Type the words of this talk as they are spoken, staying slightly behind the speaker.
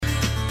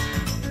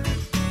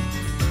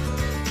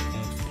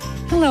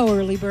Hello,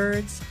 early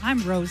birds.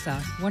 I'm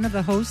Rosa, one of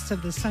the hosts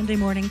of the Sunday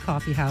Morning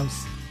Coffee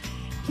House.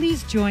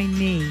 Please join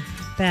me,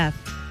 Beth,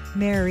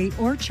 Mary,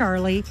 or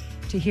Charlie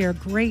to hear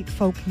great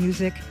folk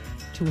music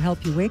to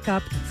help you wake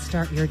up and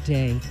start your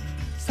day.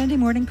 Sunday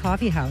Morning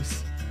Coffee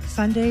House,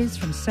 Sundays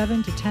from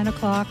 7 to 10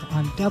 o'clock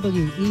on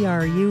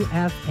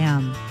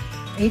WERU-FM,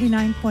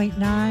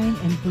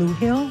 89.9 in Blue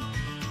Hill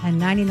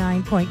and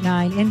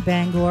 99.9 in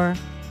Bangor,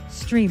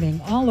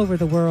 streaming all over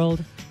the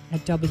world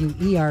at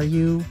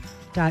WERU.org.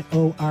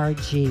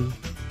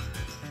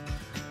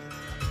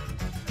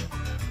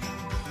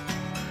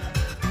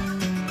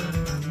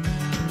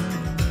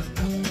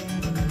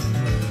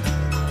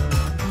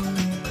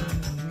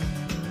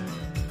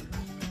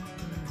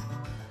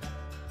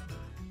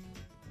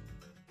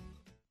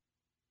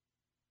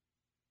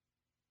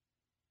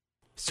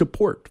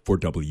 Support for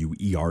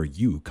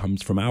WERU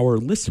comes from our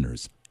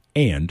listeners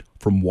and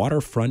from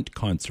Waterfront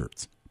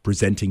Concerts,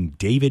 presenting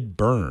David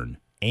Byrne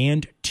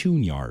and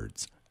Tune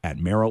Yards at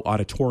Merrill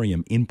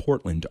Auditorium in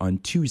Portland on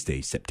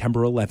Tuesday,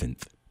 September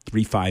 11th,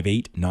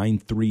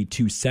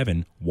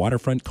 358-9327,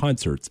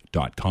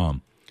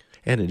 waterfrontconcerts.com.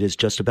 And it is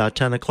just about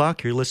 10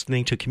 o'clock. You're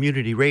listening to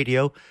Community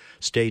Radio.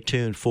 Stay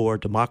tuned for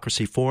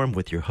Democracy Forum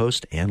with your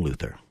host, Ann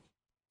Luther.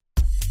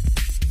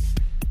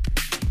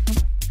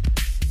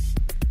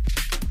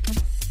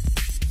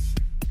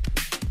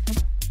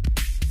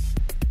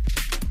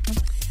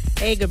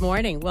 Hey, good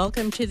morning.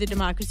 Welcome to the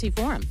Democracy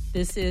Forum.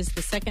 This is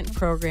the second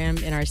program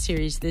in our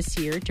series this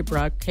year to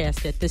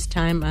broadcast at this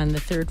time on the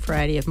third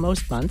Friday of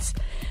most months.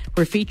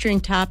 We're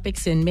featuring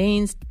topics in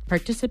Maine's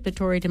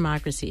participatory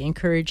democracy,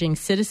 encouraging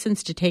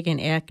citizens to take an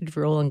active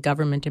role in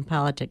government and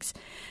politics.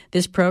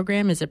 This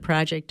program is a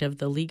project of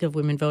the League of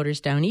Women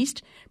Voters Down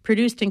East,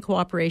 produced in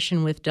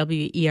cooperation with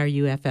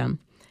WERU-FM.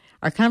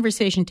 Our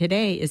conversation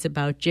today is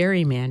about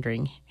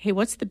gerrymandering. Hey,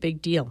 what's the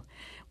big deal?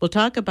 We'll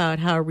talk about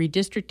how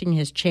redistricting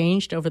has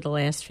changed over the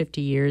last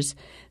 50 years,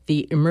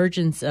 the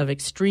emergence of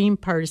extreme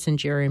partisan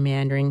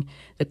gerrymandering,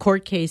 the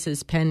court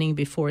cases pending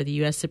before the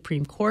U.S.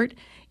 Supreme Court,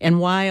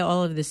 and why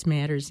all of this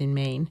matters in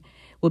Maine.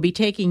 We'll be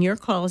taking your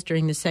calls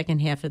during the second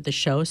half of the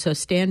show, so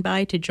stand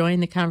by to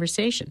join the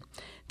conversation.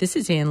 This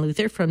is Ann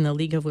Luther from the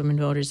League of Women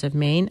Voters of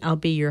Maine. I'll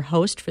be your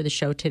host for the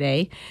show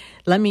today.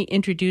 Let me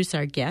introduce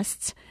our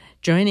guests.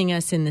 Joining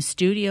us in the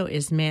studio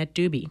is Matt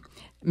Doobie.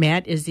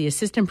 Matt is the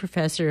Assistant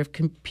Professor of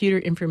Computer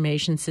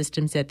Information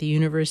Systems at the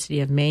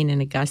University of Maine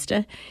in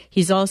Augusta.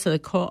 He's also the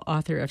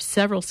co-author of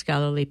several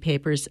scholarly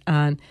papers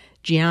on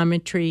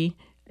geometry,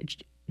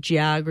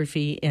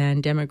 geography,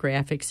 and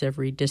demographics of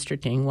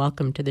redistricting.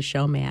 Welcome to the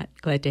show, Matt.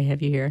 Glad to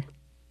have you here.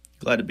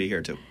 Glad to be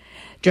here, too.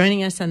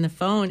 Joining us on the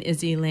phone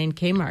is Elaine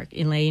Kmark.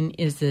 Elaine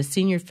is the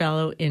Senior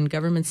Fellow in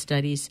Government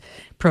Studies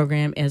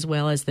program as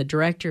well as the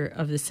Director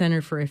of the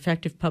Center for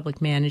Effective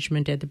Public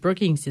Management at the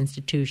Brookings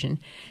Institution.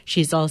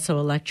 She's also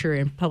a lecturer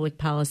in public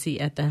policy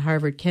at the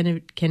Harvard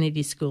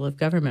Kennedy School of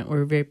Government.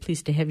 We're very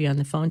pleased to have you on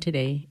the phone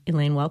today.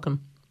 Elaine,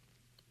 welcome.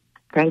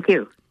 Thank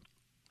you.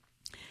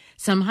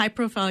 Some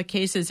high-profile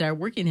cases are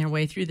working their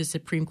way through the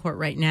Supreme Court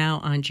right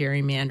now on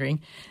gerrymandering.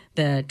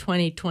 The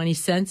 2020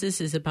 census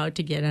is about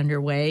to get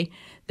underway.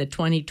 The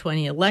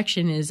 2020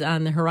 election is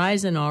on the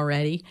horizon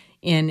already.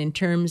 And in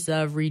terms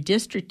of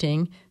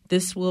redistricting,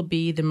 this will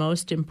be the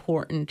most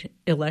important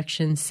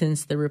election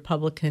since the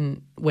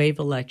Republican wave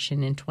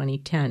election in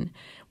 2010,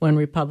 when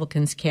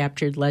Republicans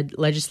captured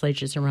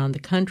legislatures around the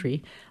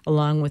country,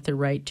 along with the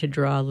right to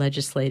draw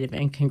legislative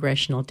and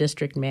congressional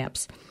district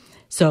maps.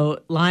 So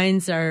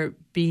lines are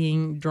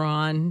being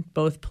drawn,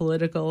 both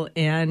political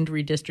and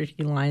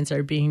redistricting lines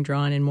are being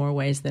drawn in more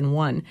ways than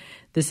one.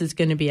 This is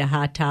going to be a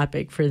hot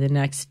topic for the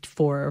next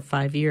 4 or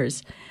 5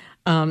 years.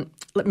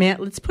 Matt,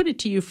 let's put it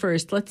to you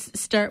first. Let's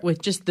start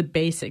with just the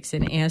basics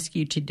and ask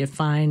you to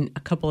define a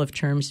couple of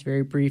terms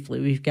very briefly.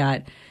 We've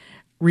got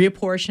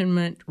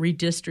reapportionment,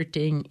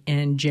 redistricting,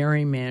 and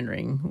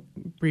gerrymandering.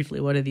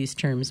 Briefly, what do these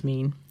terms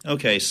mean?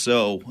 Okay,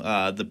 so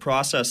the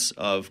process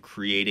of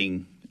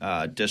creating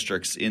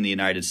districts in the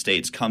United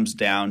States comes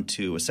down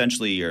to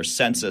essentially your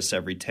census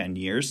every 10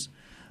 years.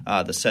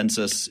 The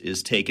census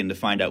is taken to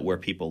find out where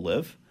people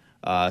live.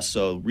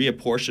 So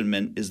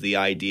reapportionment is the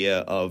idea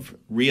of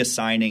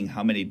reassigning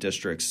how many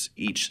districts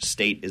each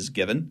state is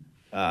given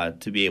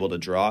to be able to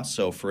draw.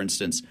 So, for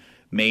instance,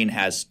 Maine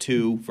has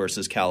 2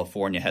 versus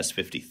California has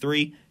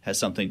 53, has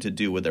something to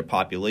do with their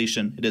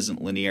population. It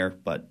isn't linear,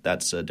 but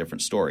that's a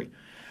different story.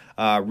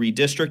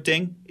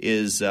 Redistricting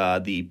is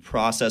the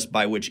process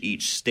by which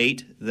each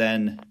state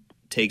then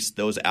takes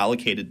those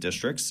allocated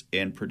districts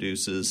and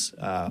produces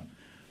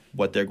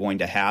what they're going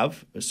to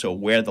have, so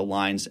where the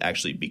lines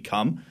actually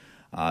become.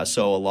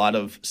 So a lot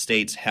of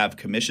states have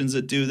commissions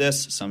that do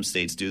this. Some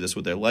states do this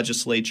with their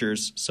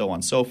legislatures, so on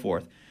and so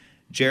forth.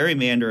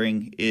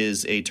 Gerrymandering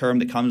is a term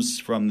that comes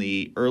from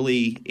the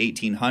early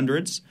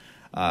 1800s,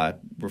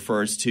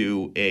 refers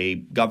to a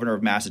governor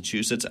of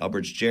Massachusetts,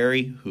 Elbridge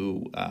Gerry,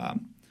 who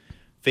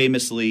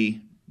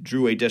famously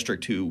drew a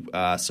district to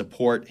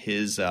support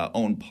his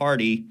own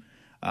party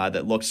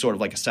that looked sort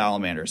of like a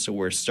salamander. So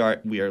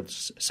we are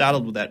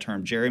saddled with that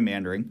term,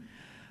 gerrymandering.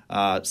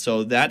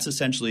 So that's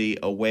essentially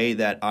a way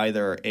that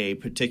either a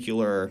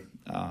particular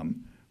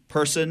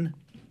person,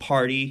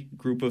 party,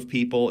 group of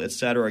people, et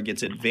cetera,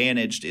 gets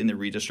advantaged in the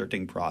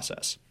redistricting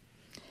process.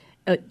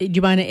 Do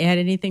you want to add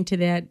anything to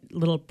that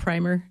little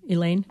primer,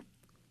 Elaine?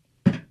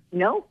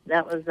 No,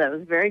 that was a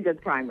very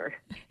good primer.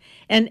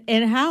 And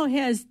how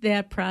has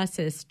that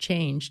process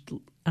changed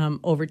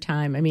over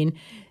time? I mean,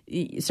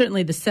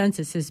 certainly the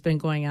census has been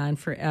going on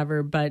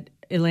forever, but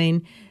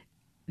Elaine,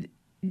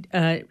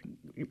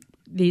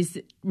 these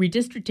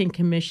redistricting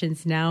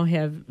commissions now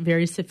have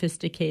very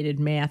sophisticated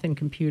math and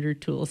computer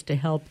tools to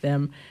help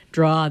them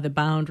draw the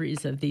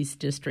boundaries of these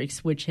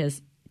districts, which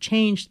has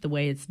changed the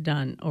way it's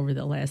done over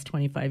the last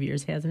 25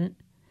 years, hasn't it?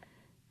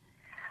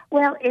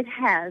 Well, it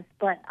has,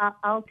 but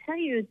I'll tell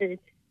you that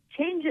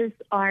changes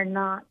are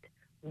not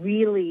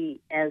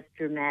really as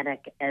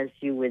dramatic as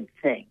you would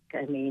think.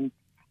 I mean,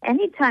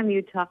 anytime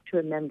you talk to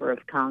a member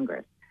of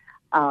Congress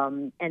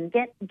and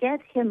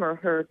get him or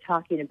her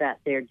talking about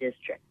their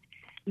district,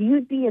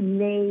 you'd be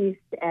amazed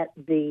at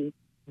the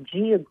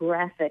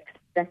geographic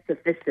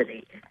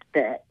specificity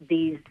that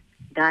these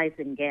guys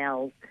and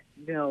gals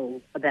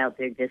know about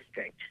their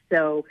district.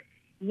 So,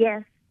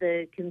 yes,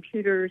 the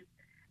computers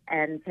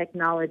and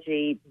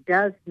technology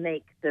does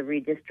make the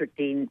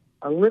redistricting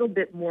a little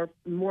bit more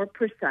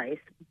precise,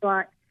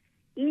 but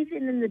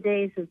even in the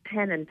days of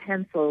pen and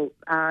pencil,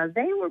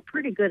 they were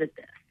pretty good at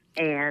this,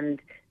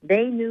 and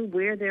they knew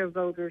where their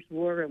voters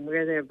were and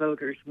where their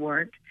voters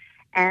weren't,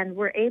 and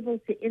were able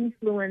to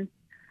influence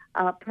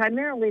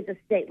primarily the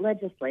state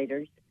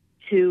legislators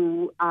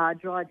to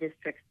draw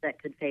districts that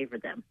could favor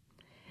them.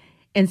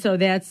 And so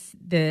that's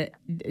the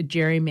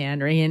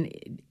gerrymandering.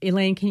 And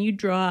Elaine, can you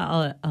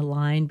draw a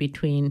line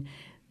between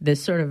the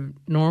sort of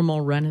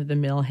normal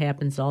run-of-the-mill,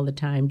 happens all the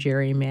time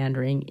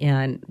gerrymandering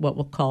and what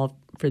we'll call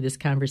for this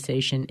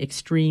conversation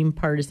extreme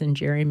partisan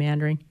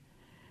gerrymandering?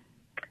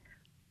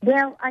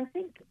 Well, I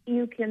think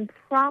you can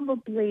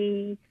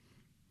probably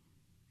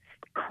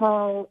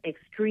call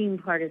extreme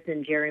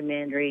partisan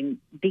gerrymandering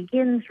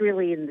begins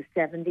really in the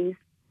 70s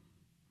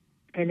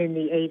and in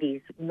the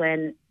 80s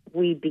when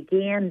we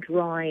began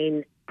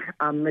drawing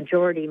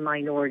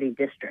majority-minority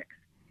districts.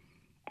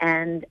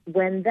 And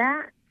when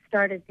that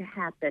started to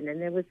happen,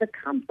 and there was a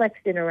complex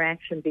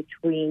interaction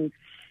between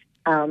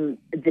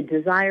the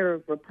desire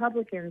of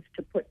Republicans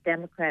to put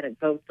Democratic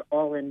votes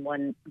all in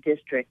one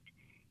district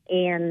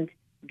and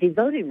the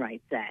Voting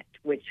Rights Act,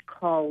 which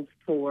called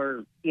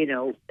for,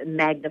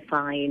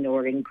 magnifying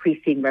or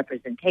increasing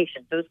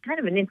representation. So it's kind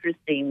of an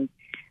interesting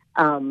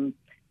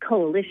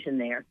coalition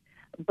there.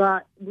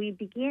 But we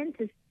began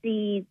to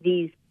see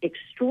these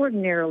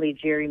extraordinarily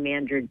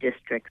gerrymandered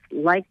districts,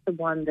 like the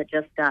one that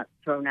just got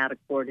thrown out of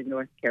court in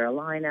North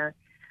Carolina,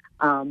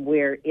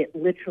 where it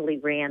literally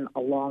ran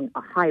along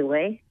a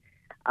highway,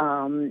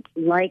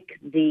 like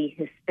the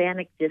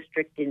Hispanic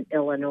district in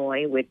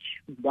Illinois, which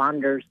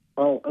wanders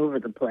all over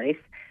the place.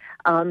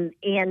 And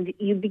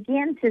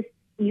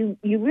you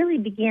really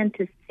began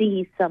to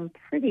see some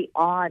pretty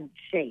odd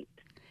shapes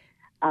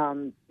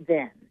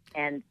then.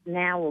 And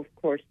now, of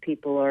course,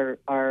 people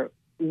are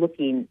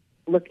looking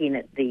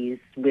at these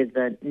with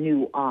a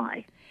new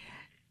eye.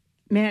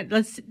 Matt,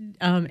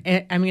 I'm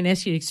going to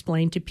ask you to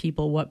explain to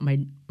people what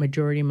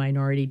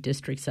majority-minority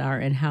districts are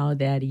and how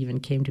that even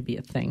came to be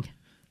a thing.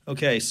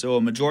 Okay, so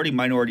a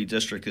majority-minority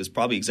district is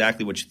probably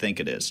exactly what you think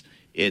it is.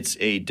 It's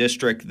a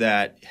district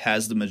that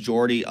has the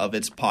majority of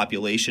its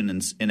population,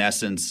 in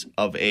essence,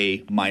 of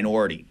a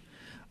minority.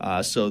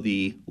 So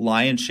the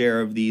lion's share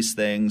of these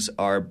things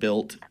are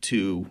built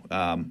to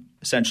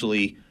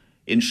essentially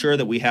ensure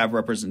that we have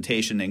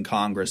representation in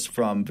Congress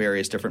from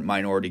various different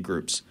minority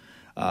groups.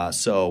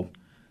 So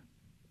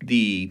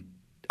the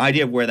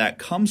idea of where that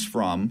comes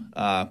from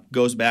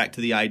goes back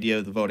to the idea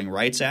of the Voting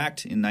Rights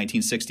Act in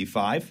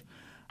 1965.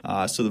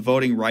 So the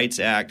Voting Rights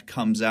Act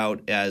comes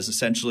out as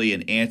essentially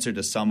an answer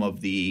to some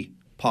of the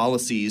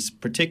policies,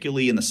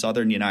 particularly in the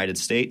southern United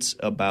States,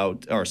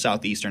 or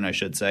southeastern, I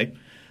should say,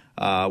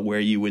 where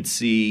you would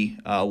see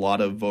a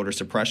lot of voter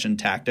suppression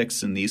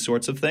tactics and these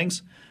sorts of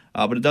things.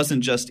 But it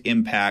doesn't just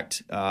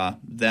impact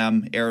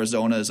them.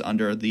 Arizona is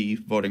under the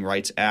Voting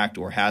Rights Act,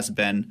 or has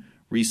been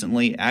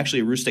recently.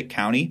 Actually, Aroostook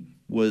County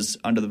was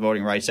under the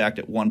Voting Rights Act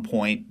at one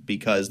point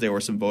because there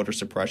was some voter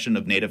suppression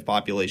of native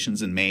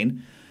populations in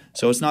Maine.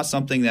 So it's not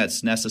something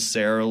that's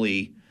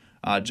necessarily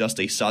just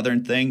a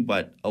southern thing,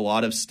 but a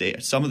lot of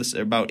states,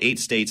 about 8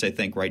 states, I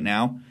think, right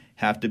now,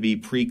 have to be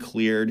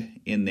pre-cleared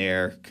in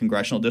their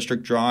congressional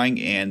district drawing,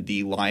 and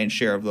the lion's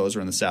share of those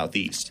are in the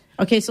southeast.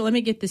 Okay, so let me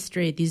get this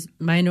straight. These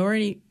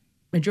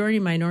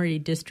majority-minority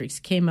districts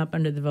came up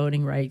under the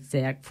Voting Rights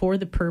Act for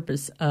the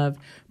purpose of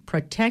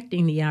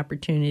protecting the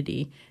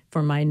opportunity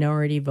for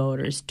minority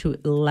voters to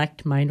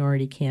elect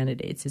minority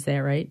candidates. Is that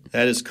right?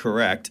 That is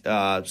correct.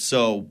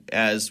 So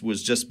as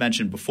was just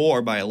mentioned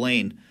before by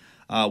Elaine,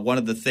 one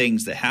of the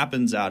things that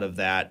happens out of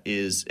that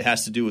is it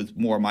has to do with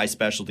more my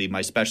specialty.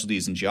 My specialty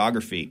is in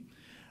geography.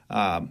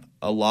 A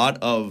lot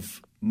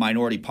of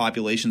minority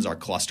populations are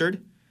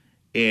clustered,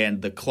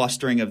 and the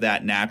clustering of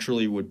that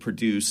naturally would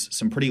produce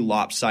some pretty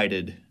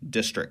lopsided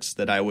districts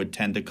that I would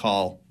tend to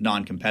call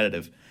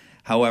non-competitive.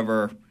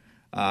 However,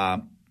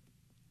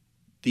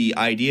 the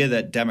idea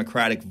that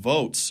Democratic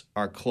votes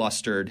are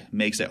clustered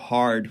makes it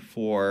hard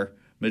for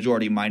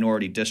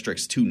majority-minority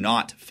districts to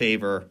not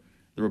favor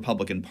the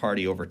Republican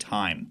Party over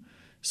time.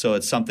 So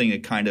it's something to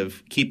kind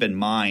of keep in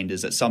mind.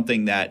 Is it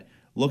something that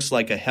looks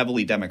like a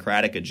heavily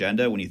Democratic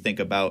agenda when you think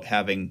about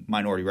having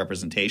minority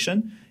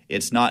representation?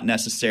 It's not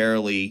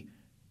necessarily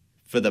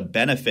for the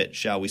benefit,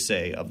 shall we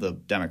say, of the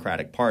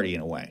Democratic Party in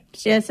a way.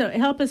 Yeah, so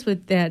help us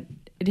with that.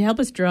 Help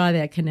us draw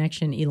that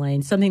connection,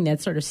 Elaine, something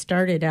that sort of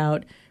started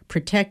out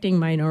protecting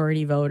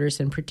minority voters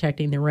and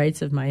protecting the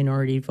rights of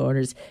minority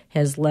voters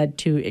has led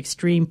to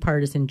extreme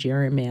partisan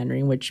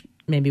gerrymandering, which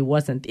maybe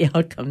wasn't the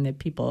outcome that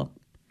people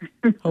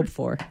hoped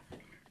for.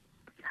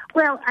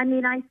 Well, I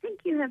mean, I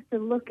think you have to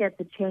look at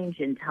the change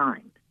in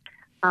times.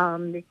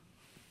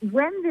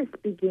 When this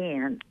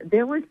began,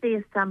 there was the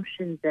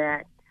assumption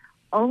that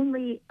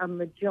only a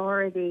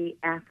majority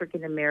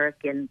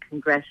African-American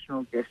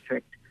congressional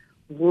district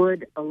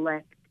would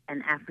elect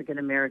an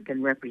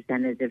African-American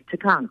representative to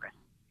Congress.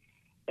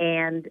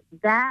 And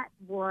that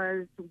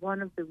was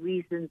one of the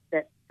reasons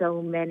that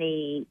so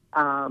many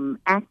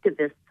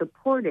activists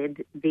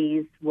supported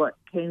these, what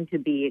came to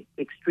be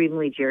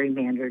extremely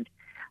gerrymandered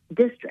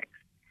districts.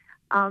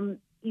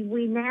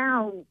 We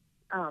now,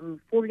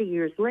 40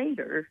 years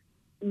later,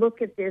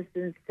 look at this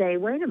and say,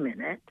 wait a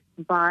minute,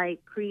 by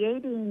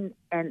creating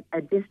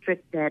a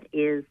district that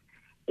is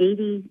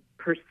 80%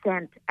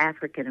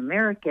 African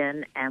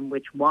American and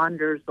which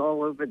wanders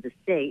all over the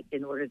state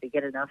in order to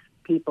get enough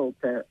people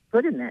to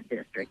put in that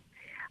district,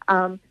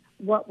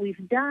 what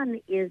we've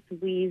done is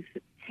we've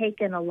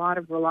taken a lot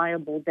of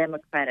reliable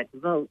Democratic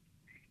votes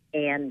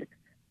and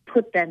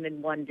put them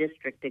in one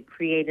district and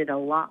created a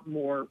lot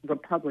more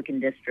Republican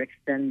districts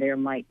than there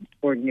might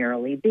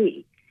ordinarily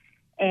be.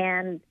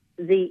 And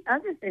the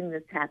other thing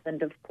that's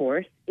happened, of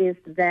course, is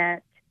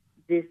that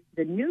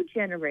the new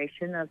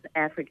generation of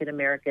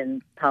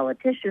African-American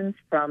politicians,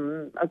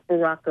 from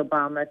Barack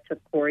Obama to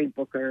Cory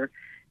Booker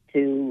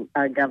to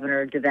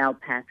Governor Deval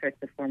Patrick,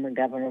 the former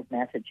governor of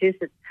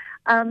Massachusetts,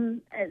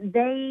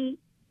 they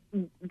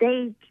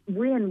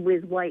win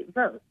with white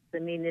votes. I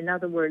mean, in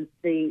other words,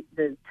 the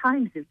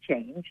times have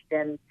changed,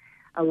 and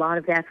a lot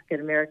of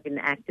African-American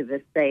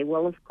activists say,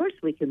 well, of course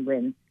we can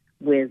win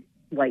with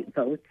white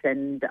votes,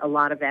 and a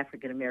lot of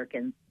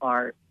African-Americans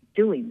are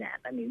doing that.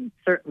 I mean,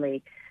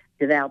 certainly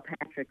Deval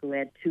Patrick, who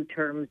had 2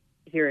 terms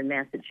here in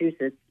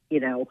Massachusetts,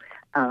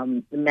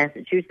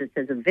 Massachusetts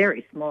has a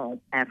very small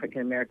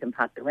African-American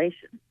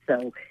population.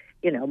 So,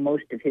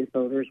 most of his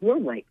voters were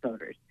white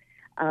voters.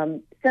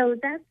 So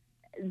that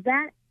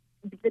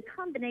the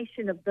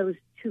combination of those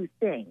 2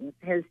 things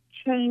has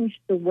changed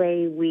the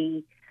way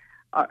we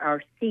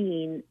are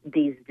seeing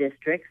these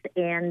districts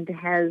and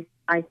has,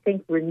 I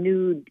think,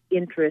 renewed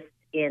interest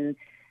in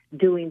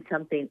doing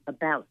something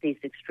about these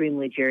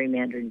extremely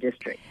gerrymandered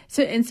districts.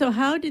 So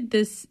how did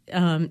this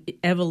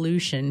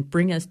evolution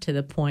bring us to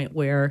the point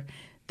where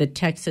the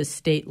Texas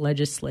state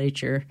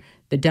legislature,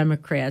 the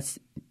Democrats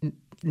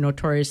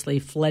notoriously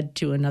fled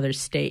to another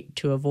state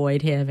to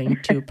avoid having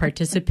to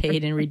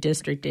participate in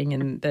redistricting,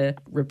 and the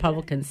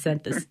Republicans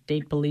sent the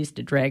state police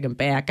to drag them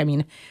back? I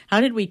mean,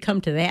 how did we come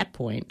to that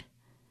point?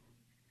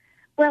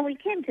 Well, we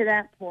came to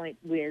that point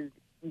with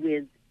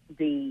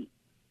the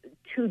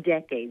 2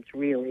 decades,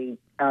 really,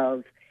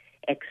 of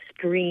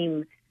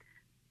extreme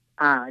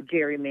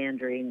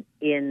gerrymandering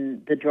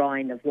in the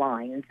drawing of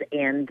lines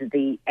and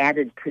the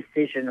added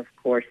precision, of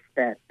course,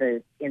 that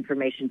the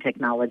information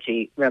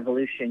technology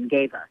revolution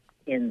gave us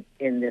in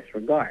this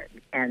regard.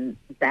 And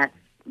that's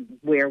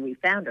where we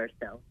found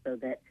ourselves, so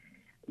that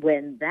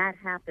when that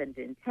happened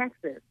in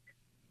Texas,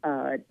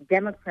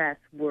 Democrats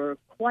were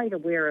quite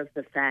aware of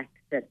the fact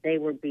that they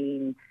were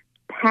being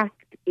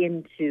packed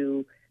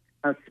into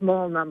a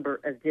small number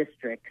of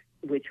districts,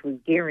 which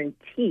would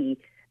guarantee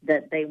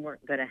that they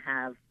weren't going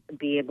to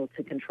be able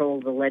to control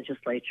the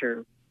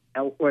legislature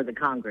or the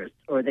Congress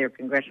or their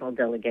congressional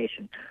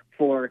delegation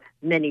for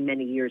many,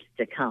 many years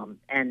to come.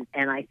 And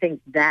I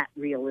think that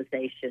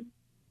realization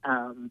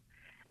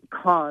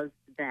caused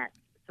that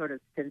sort of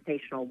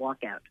sensational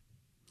walkout.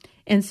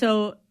 And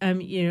so,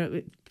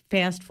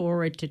 fast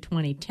forward to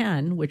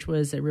 2010, which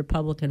was a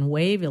Republican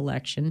wave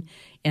election,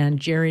 and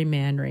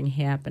gerrymandering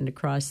happened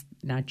across,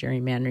 not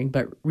gerrymandering,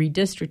 but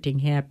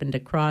redistricting happened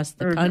across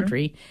the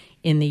country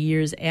in the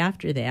years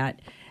after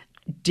that.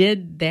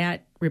 Did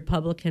that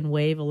Republican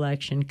wave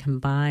election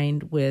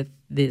combined with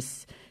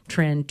this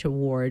trend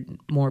toward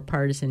more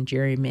partisan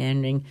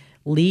gerrymandering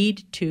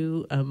lead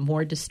to a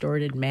more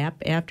distorted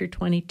map after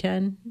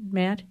 2010,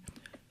 Matt?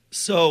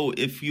 So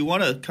if you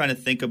want to kind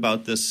of think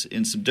about this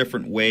in some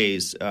different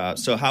ways,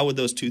 so how would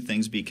those 2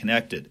 things be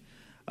connected?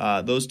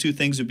 Those 2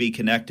 things would be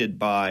connected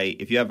by,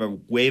 if you have a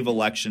wave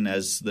election,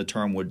 as the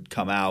term would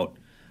come out,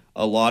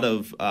 a lot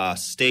of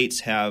states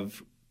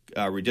have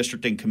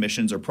redistricting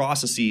commissions or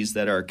processes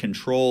that are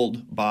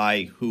controlled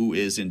by who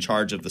is in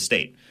charge of the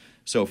state.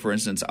 So, for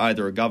instance,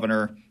 either a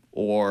governor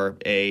or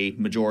a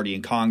majority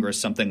in Congress,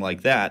 something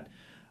like that.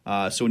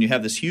 So when you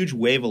have this huge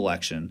wave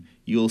election,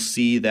 you'll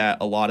see that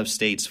a lot of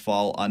states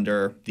fall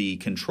under the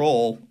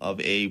control of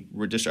a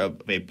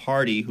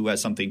party who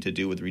has something to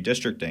do with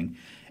redistricting.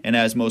 And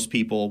as most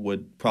people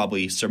would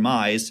probably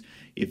surmise,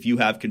 if you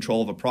have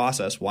control of a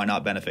process, why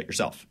not benefit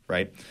yourself,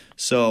 right?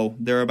 So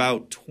there are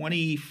about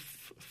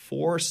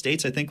 24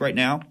 states, I think, right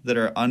now that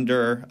are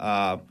under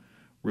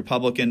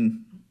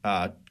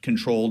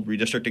Republican-controlled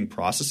redistricting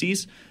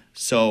processes.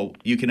 So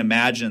you can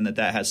imagine that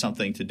has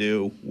something to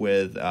do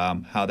with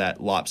how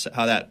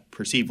that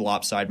perceived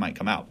lopside might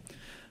come out.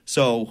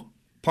 So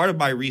part of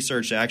my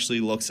research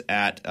actually looks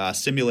at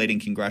simulating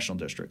congressional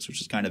districts,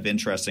 which is kind of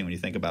interesting when you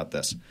think about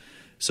this.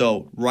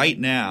 So right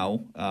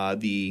now,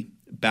 the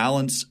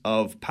balance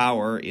of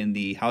power in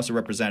the House of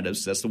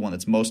Representatives, that's the one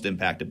that's most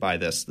impacted by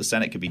this. The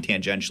Senate could be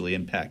tangentially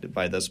impacted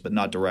by this, but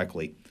not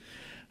directly.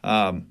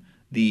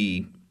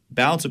 The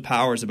balance of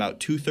power is about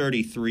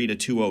 233 to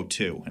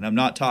 202. And I'm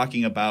not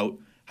talking about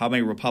how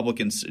many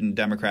Republicans and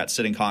Democrats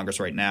sit in Congress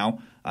right now.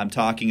 I'm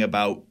talking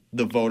about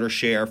the voter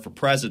share for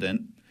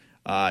president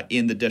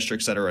in the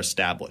districts that are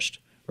established,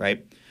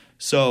 right?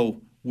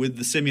 So with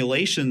the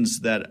simulations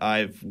that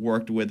I've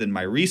worked with in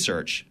my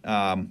research,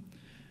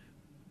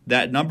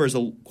 that number is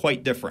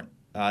quite different.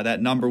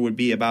 That number would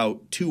be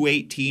about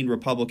 218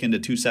 Republican to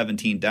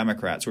 217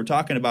 Democrats. We're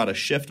talking about a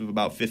shift of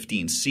about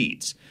 15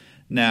 seats.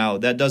 Now,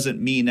 that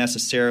doesn't mean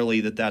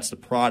necessarily that that's the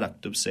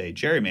product of, say,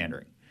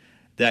 gerrymandering.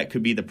 That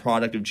could be the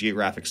product of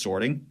geographic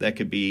sorting. That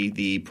could be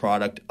the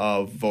product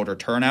of voter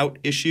turnout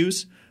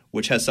issues,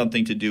 which has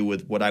something to do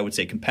with what I would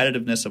say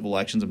competitiveness of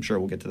elections. I'm sure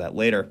we'll get to that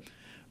later.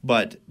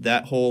 But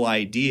that whole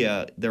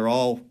idea, they're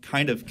all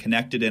kind of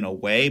connected in a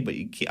way, but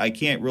I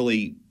can't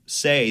really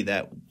say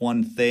that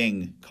one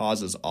thing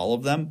causes all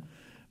of them.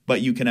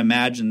 But you can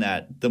imagine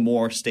that the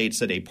more states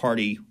that a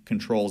party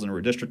controls in a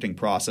redistricting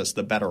process,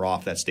 the better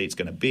off that state's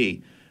going to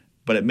be.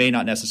 But it may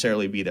not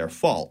necessarily be their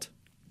fault.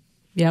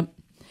 Yep.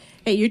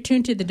 Hey, you're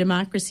tuned to the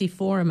Democracy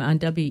Forum on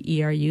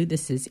WERU.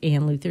 This is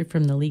Ann Luther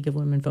from the League of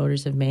Women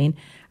Voters of Maine.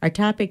 Our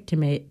topic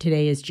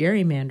today is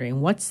gerrymandering.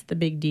 What's the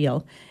big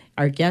deal?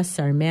 Our guests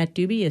are Matt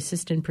Dubey,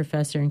 Assistant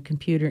Professor in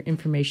Computer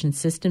Information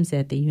Systems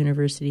at the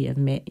University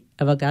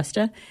of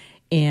Augusta,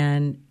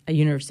 and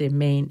University of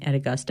Maine at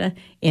Augusta,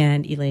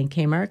 and Elaine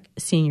Kamark,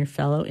 Senior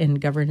Fellow in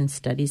Governance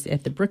Studies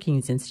at the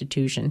Brookings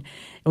Institution.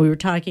 And we were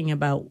talking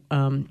about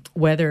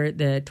whether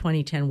the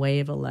 2010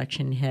 wave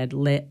election had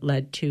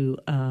led to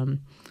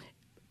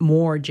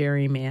more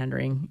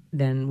gerrymandering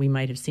than we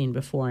might have seen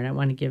before. And I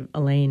want to give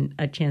Elaine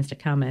a chance to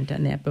comment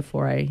on that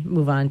before I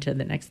move on to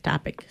the next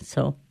topic.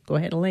 So go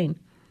ahead, Elaine.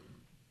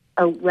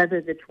 Oh,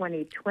 whether the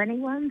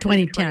 2021?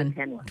 2010.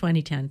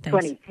 2010,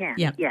 thanks.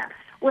 2010, yeah.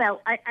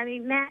 Well, I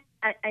mean, Matt,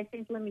 I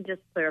think, let me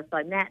just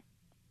clarify. Matt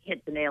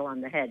hit the nail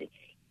on the head.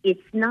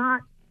 It's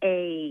not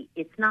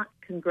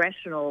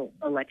congressional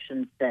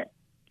elections that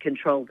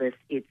control this.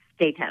 It's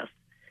state house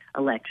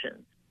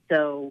elections.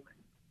 So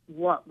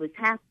what's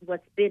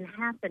been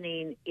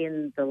happening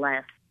in the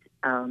last,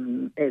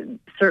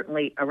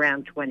 certainly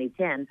around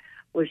 2010,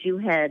 was you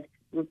had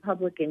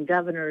Republican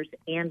governors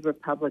and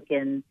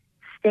Republican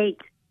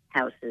state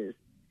houses,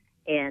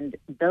 and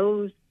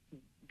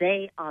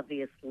they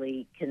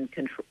obviously can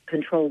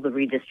control the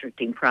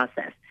redistricting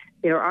process.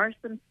 There are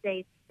some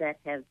states that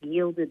have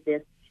yielded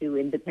this to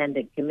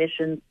independent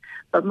commissions,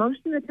 but most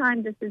of the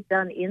time this is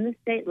done in the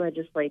state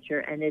legislature,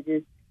 and it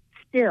is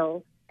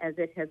still, as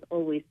it has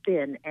always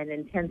been, an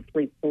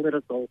intensely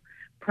political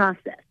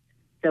process.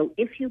 So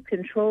if you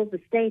control the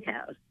state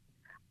house,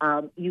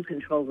 you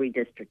control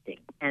redistricting.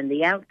 And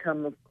the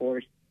outcome, of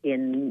course,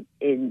 in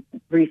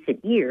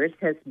recent years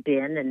has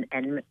been,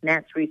 and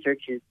Matt's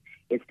research is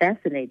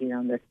fascinating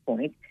on this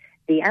point,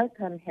 the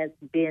outcome has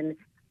been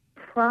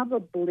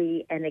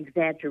probably an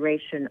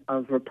exaggeration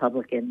of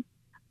Republican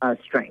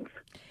strength.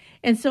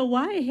 And so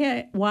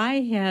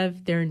why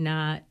have there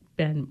not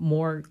been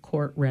more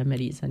court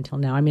remedies until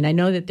now? I mean, I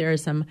know that there are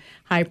some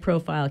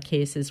high-profile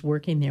cases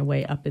working their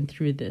way up and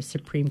through the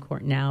Supreme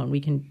Court now, and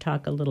we can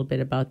talk a little bit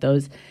about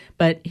those.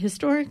 But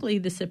historically,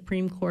 the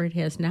Supreme Court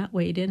has not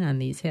weighed in on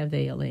these, have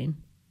they, Elaine?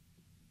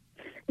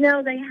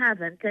 No, they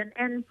haven't.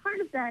 And part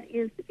of that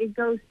is it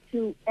goes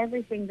to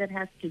everything that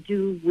has to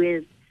do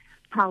with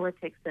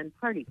politics and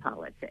party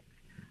politics.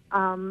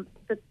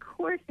 The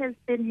court has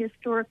been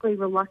historically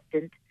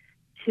reluctant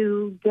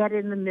to get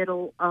in the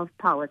middle of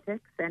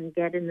politics and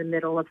get in the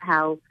middle of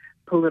how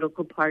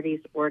political parties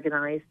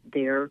organize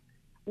their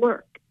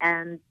work.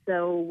 And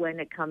so when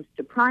it comes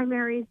to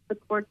primaries, the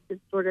courts have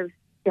sort of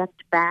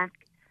stepped back.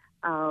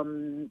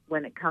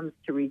 When it comes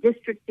to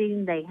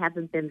redistricting, they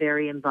haven't been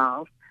very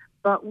involved.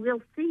 But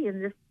we'll see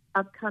in this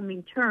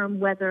upcoming term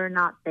whether or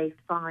not they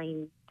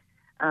find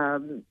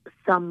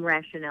some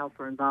rationale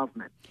for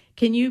involvement.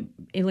 Can you,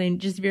 Elaine,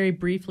 just very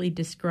briefly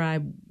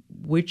describe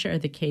which are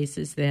the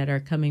cases that are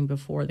coming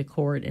before the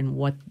court and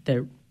what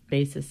the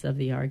basis of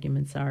the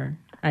arguments are?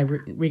 I know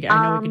we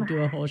can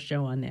do a whole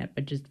show on that,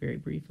 but just very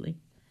briefly.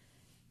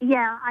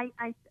 Yeah,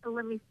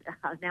 let me.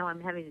 Now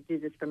I'm having to do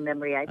this from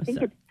memory. I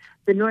think it's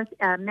the North.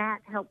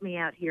 Matt, help me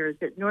out here. Is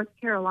it North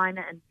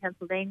Carolina and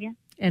Pennsylvania?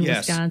 And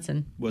yes.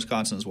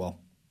 Wisconsin as well.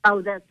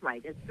 Oh, that's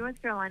right. It's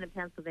North Carolina,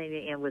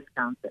 Pennsylvania, and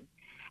Wisconsin.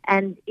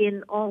 And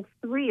in all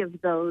three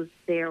of those,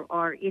 there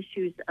are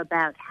issues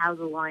about how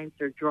the lines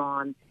are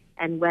drawn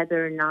and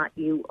whether or not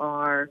you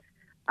are,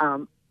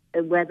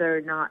 whether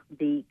or not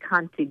the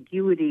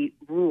contiguity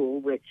rule,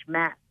 which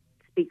Matt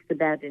speaks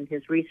about in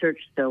his research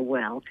so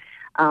well,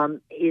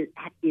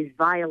 is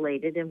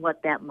violated and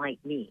what that might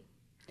mean.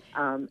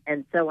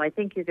 And so I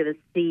think you're going to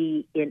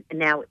see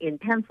in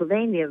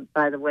Pennsylvania,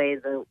 by the way,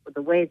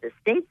 the way the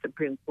state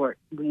Supreme Court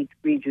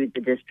reviewed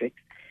the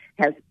districts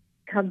has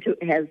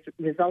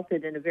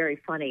resulted in a very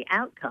funny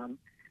outcome,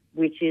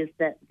 which is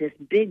that this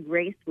big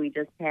race we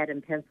just had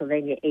in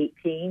Pennsylvania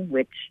 18,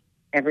 which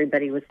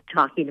everybody was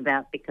talking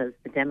about because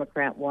the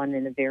Democrat won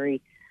in a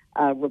very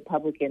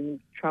Republican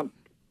Trump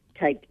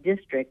type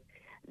district,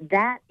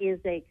 that is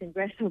a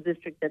congressional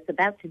district that's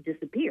about to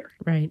disappear,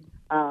 right?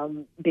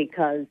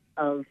 Because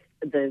of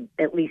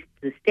at least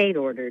the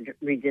state-ordered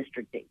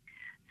redistricting.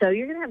 So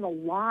you're going to have a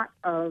lot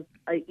of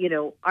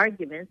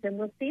arguments, and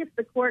we'll see if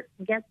the court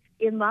gets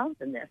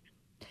involved in this.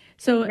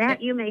 So,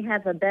 Matt, you may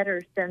have a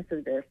better sense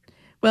of this.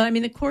 Well, I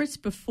mean, the courts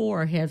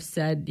before have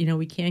said,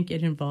 we can't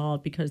get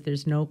involved because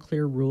there's no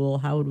clear rule.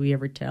 How would we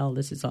ever tell?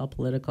 This is all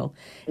political.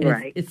 And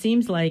right. It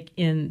seems like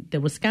in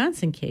the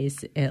Wisconsin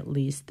case, at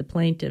least, the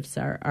plaintiffs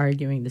are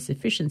arguing this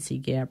efficiency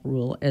gap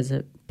rule as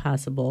a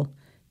possible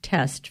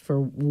test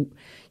for,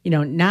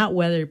 not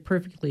whether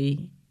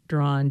perfectly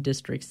drawn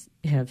districts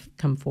have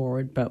come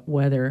forward, but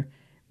whether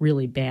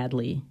really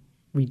badly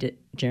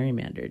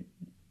gerrymandered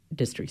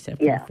districts have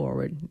come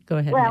forward. Go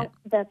ahead, Well, Matt.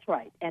 That's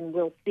right. And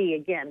we'll see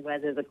again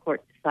whether the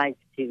court decides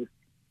to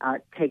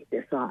take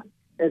this on.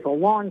 There's a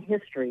long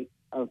history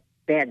of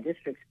bad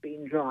districts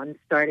being drawn,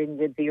 starting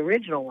with the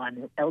original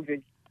one,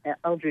 Eldridge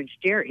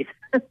Gerry's.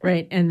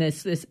 Right, and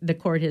the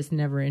court has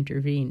never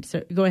intervened.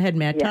 So go ahead,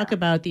 Matt. Yeah. Talk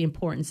about the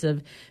importance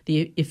of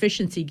the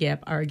efficiency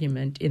gap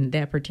argument in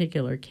that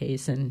particular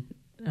case and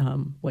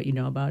what you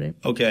know about it.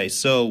 Okay,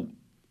 so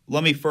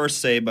let me first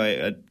say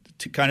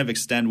to kind of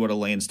extend what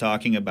Elaine's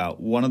talking about,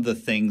 one of the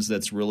things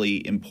that's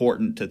really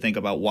important to think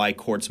about why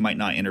courts might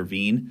not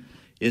intervene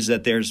is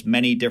that there's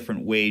many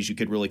different ways you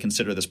could really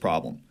consider this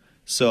problem.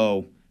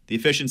 So the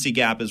efficiency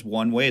gap is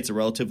one way. It's a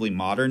relatively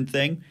modern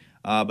thing,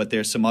 but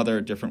there's some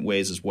other different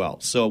ways as well.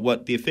 So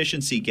what the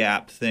efficiency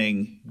gap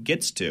thing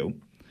gets to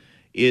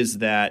is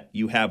that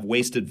you have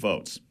wasted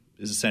votes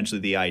is essentially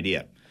the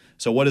idea.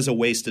 So what is a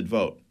wasted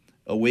vote?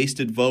 A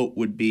wasted vote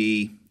would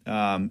be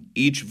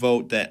each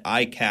vote that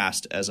I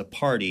cast as a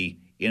party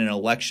in an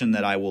election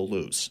that I will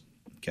lose.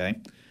 Okay,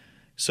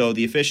 so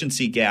the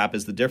efficiency gap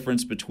is the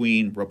difference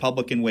between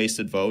Republican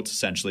wasted votes,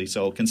 essentially.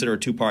 So consider a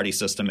two-party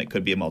system. It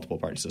could be a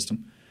multiple-party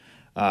system.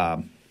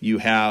 You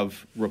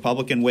have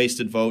Republican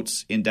wasted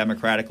votes in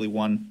Democratically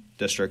won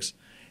districts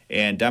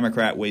and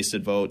Democrat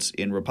wasted votes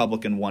in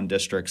Republican won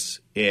districts,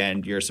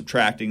 and you're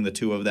subtracting the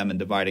two of them and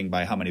dividing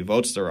by how many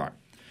votes there are.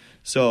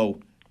 So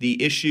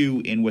the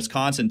issue in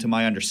Wisconsin, to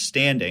my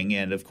understanding,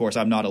 and of course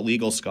I'm not a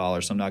legal scholar,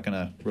 so I'm not going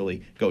to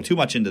really go too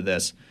much into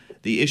this,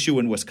 the issue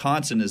in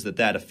Wisconsin is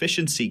that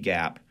efficiency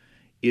gap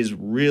is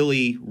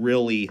really,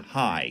 really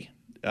high,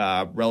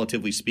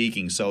 relatively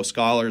speaking. So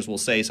scholars will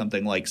say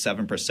something like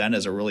 7%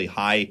 is a really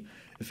high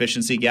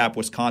efficiency gap.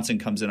 Wisconsin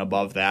comes in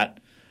above that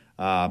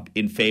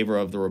in favor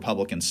of the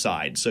Republican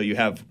side. So you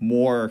have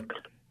more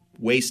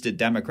wasted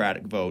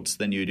Democratic votes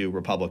than you do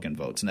Republican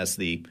votes, and that's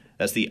the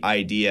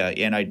idea.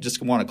 And I just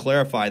want to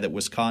clarify that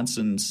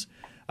Wisconsin's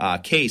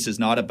case is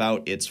not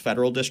about its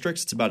federal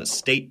districts; it's about its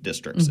state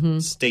districts,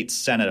 state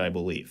Senate, I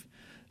believe.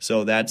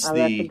 So that's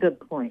that's a good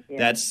point. Yeah.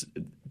 That's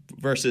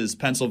versus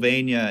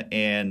Pennsylvania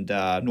and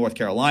North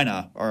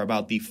Carolina are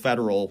about the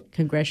federal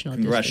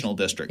congressional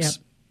districts.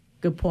 Yep.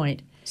 Good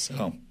point.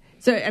 So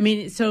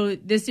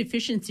this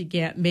efficiency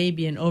gap may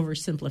be an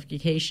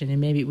oversimplification,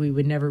 and maybe we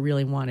would never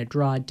really want to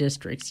draw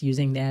districts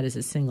using that as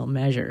a single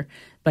measure.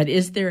 But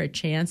is there a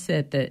chance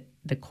that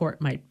the court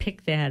might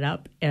pick that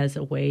up as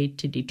a way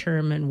to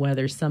determine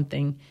whether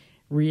something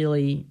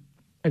really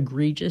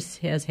egregious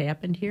has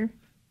happened here?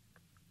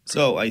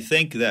 So I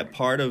think that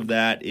part of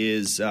that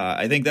is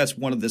I think that's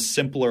one of the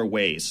simpler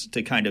ways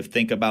to kind of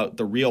think about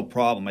the real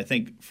problem. I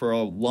think for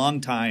a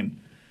long time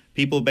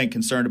people have been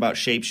concerned about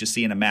shapes you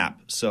see in a map.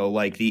 So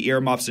like the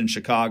earmuffs in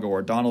Chicago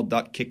or Donald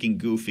Duck kicking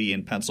Goofy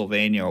in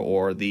Pennsylvania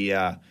or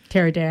the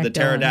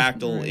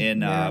pterodactyl in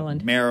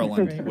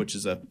Maryland, which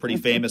is a pretty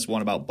famous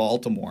one about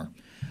Baltimore.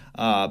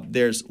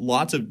 There's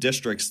lots of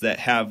districts that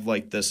have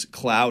like this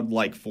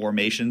cloud-like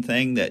formation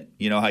thing that,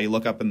 you know, how you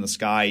look up in the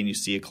sky and you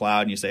see a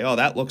cloud and you say, oh,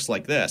 that looks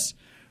like this,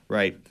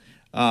 right?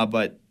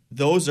 But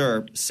those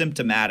are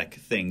symptomatic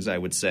things, I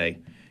would say.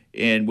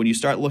 And when you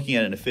start looking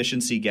at an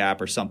efficiency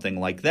gap or something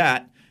like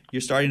that, you're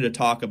starting to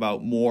talk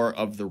about more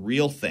of the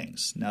real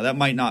things. Now, that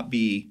might not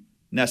be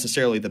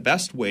necessarily the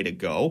best way to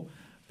go,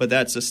 but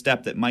that's a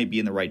step that might be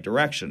in the right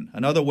direction.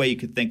 Another way you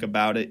could think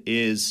about it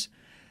is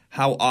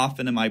how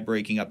often am I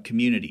breaking up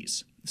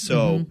communities?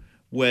 So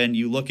when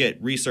you look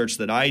at research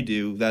that I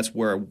do, that's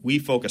where we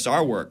focus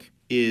our work,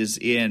 is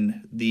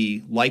in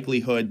the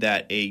likelihood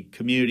that a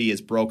community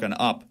is broken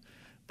up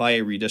by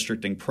a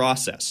redistricting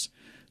process.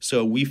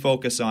 So we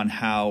focus on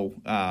how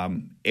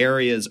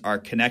areas are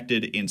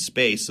connected in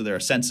space. So there are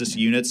census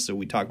units. So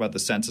we talk about the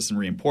census and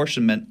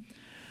reapportionment.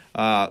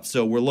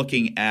 So we're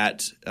looking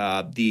at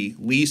the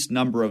least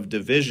number of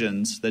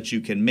divisions that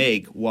you can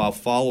make while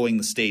following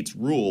the state's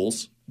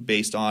rules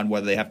based on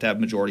whether they have to have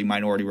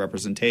majority-minority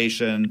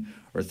representation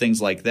or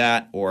things like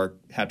that, or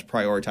have to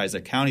prioritize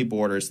their county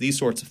borders, these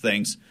sorts of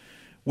things,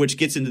 which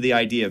gets into the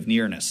idea of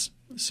nearness.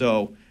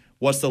 So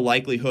what's the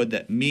likelihood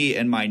that me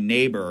and my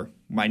neighbor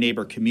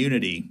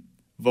community,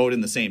 vote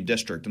in the same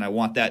district? And I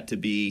want that to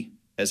be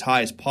as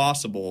high as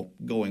possible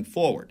going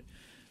forward.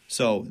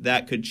 So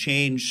that could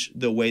change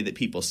the way that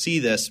people see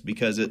this,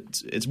 because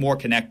it's more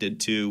connected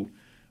to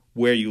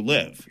where you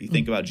live. You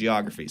think about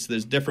geography. So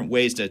there's different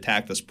ways to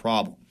attack this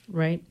problem.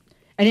 Right.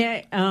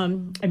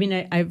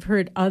 And I've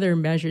heard other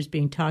measures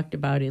being talked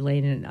about,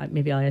 Elaine, and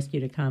maybe I'll ask you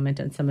to comment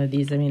on some of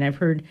these. I mean, I've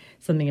heard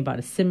something about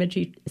a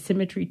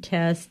symmetry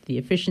test, the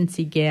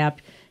efficiency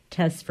gap,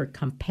 tests for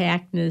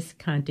compactness,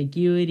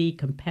 contiguity,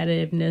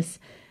 competitiveness,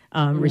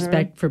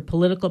 respect for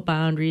political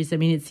boundaries. I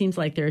mean, it seems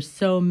like there are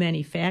so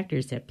many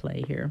factors at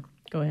play here.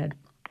 Go ahead.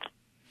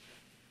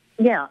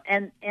 Yeah,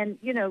 and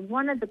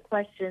one of the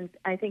questions,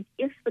 I think,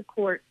 as the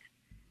court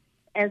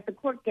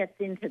gets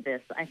into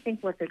this, I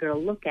think what they're going to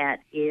look at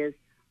is,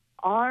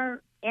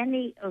 are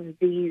any of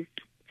these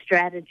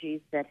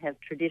strategies that have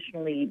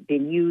traditionally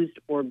been used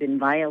or been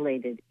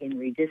violated in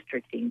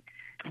redistricting,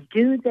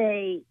 do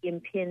they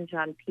impinge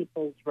on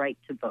people's right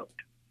to vote?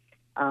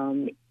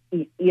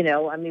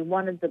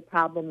 One of the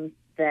problems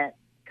that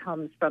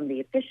comes from the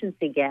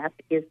efficiency gap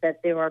is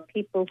that there are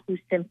people who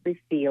simply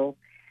feel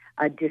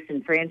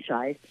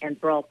disenfranchised, and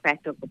for all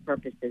practical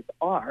purposes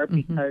are,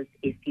 because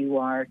if you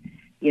are,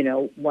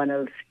 one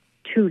of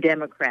two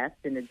Democrats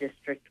in a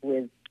district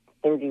with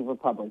 30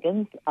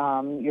 Republicans,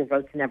 your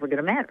vote's never going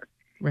to matter.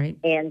 Right.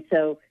 And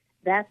so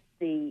those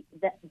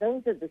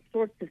are the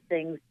sorts of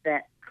things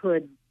that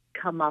could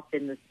come up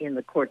in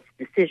the court's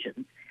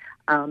decisions.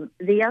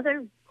 The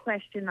other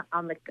question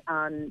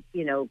on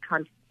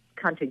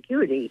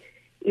contiguity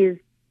is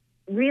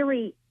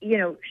really,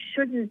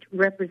 shouldn't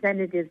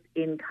representatives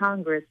in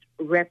Congress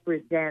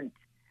represent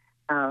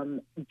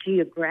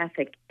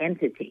geographic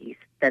entities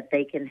that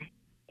they can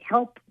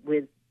help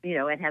with,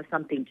 and have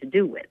something to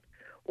do with?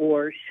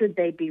 Or should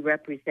they be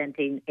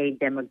representing a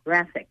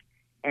demographic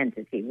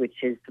entity,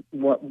 which is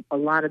what a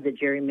lot of the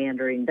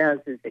gerrymandering does,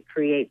 is it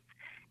creates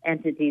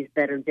entities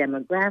that are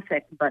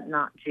demographic but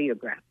not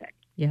geographic.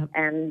 Yep.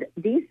 And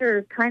these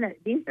are kind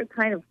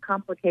of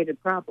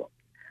complicated problems.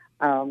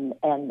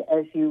 And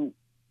as you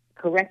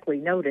correctly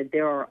noted,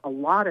 there are a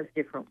lot of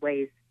different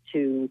ways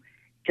to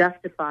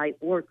justify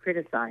or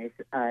criticize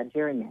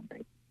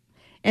gerrymandering.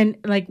 And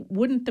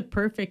wouldn't the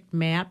perfect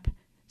map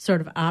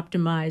sort of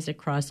optimize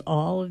across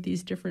all of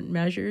these different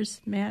measures,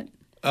 Matt?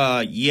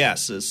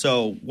 Yes.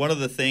 So one of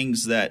the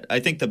things that I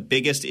think the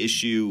biggest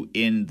issue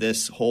in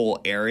this whole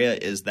area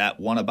is that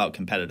one about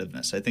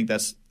competitiveness. I think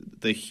that's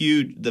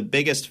the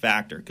biggest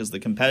factor, because the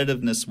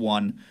competitiveness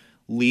one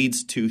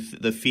leads to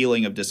the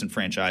feeling of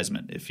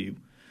disenfranchisement if you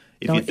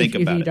think about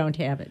it. If you don't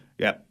have it.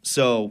 Yeah.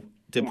 So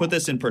to put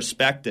this in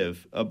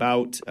perspective,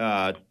 about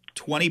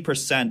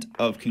 20%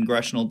 of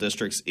congressional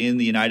districts in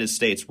the United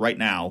States right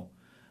now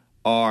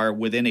are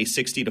within a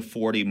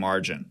 60-40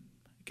 margin.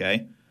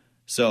 Okay?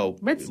 So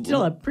that's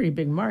still a pretty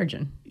big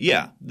margin.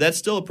 Yeah, that's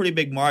still a pretty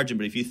big margin.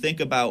 But if you think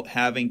about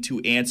having to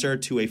answer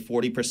to a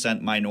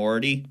 40%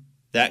 minority,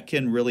 that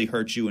can really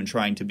hurt you in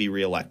trying to be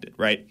reelected,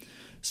 right?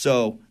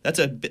 So that's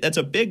a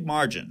big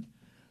margin.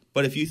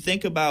 But if you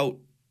think about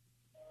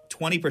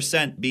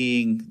 20%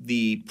 being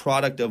the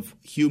product of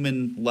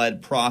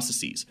human-led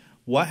processes,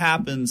 what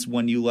happens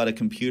when you let a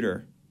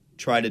computer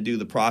try to do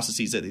the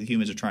processes that the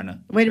humans are trying to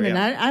Wait a minute.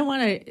 I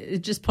want to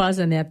just pause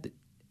on that,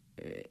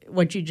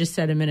 what you just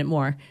said a minute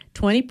more.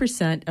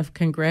 20% of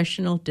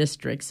congressional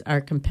districts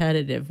are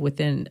competitive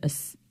within a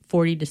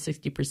 40 to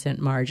 60%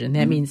 margin.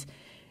 That means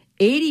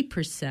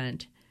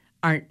 80%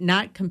 are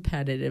not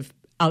competitive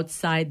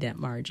outside that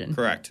margin.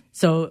 Correct.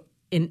 So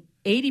in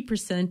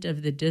 80%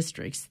 of the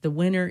districts, the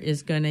winner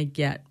is going to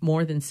get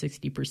more than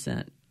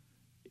 60%.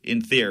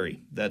 In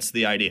theory, that's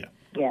the idea.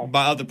 Yes.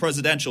 By the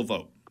presidential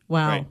vote.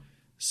 Wow. Right?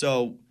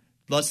 So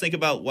let's think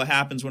about what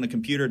happens when a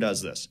computer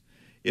does this.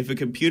 If a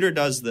computer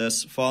does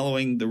this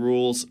following the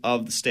rules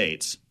of the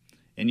states,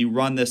 and you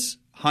run this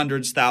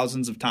hundreds,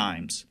 thousands of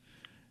times,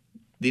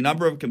 the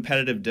number of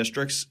competitive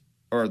districts,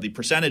 or the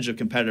percentage of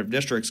competitive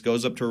districts,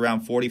 goes up to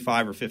around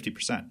 45 or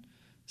 50%.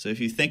 So if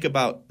you think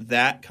about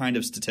that kind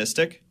of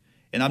statistic,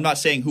 and I'm not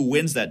saying who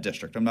wins that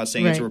district. I'm not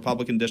saying it's a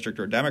Republican district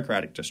or a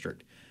Democratic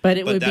district. But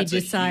it would be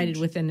decided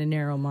within a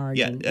narrow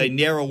margin. Yeah, a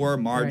narrower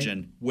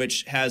margin,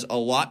 which has a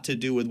lot to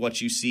do with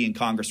what you see in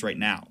Congress right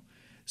now.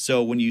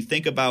 So when you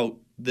think about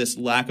this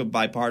lack of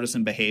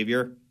bipartisan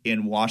behavior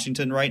in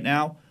Washington right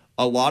now,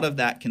 a lot of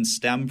that can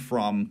stem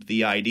from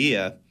the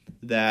idea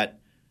that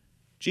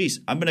geez,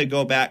 I'm going to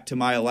go back to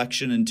my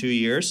election in 2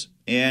 years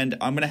and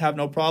I'm going to have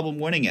no problem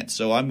winning it.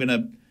 So I'm going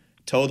to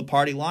toe the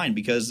party line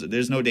because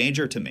there's no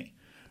danger to me.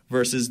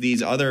 Versus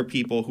these other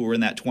people who are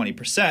in that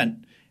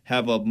 20%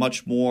 have a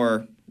much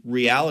more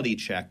reality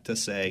check to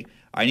say,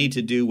 I need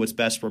to do what's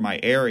best for my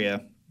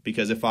area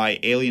because if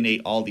I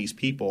alienate all these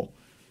people,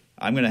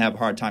 I'm going to have a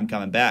hard time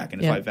coming back.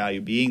 And if I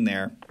value being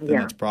there, then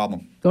that's a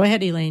problem. Go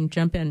ahead, Elaine.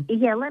 Jump in.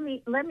 Yeah, let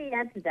me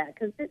add to that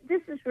because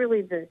this is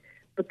really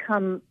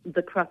become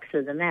the crux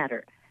of the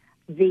matter.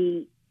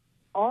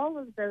 All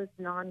of those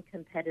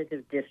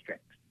non-competitive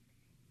districts,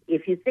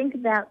 if you think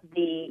about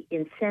the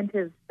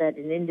incentives that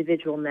an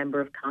individual member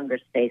of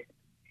Congress faces,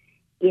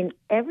 in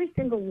every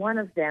single one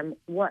of them,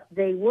 what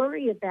they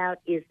worry about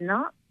is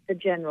not the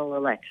general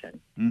election.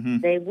 Mm-hmm.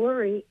 They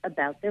worry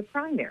about their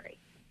primary.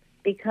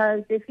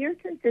 Because if you're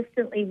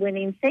consistently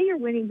winning, say you're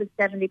winning with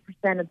 70%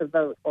 of the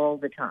vote all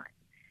the time,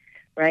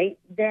 right,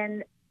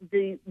 then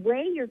the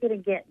way you're going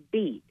to get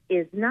beat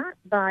is not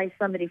by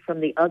somebody from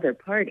the other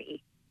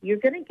party. You're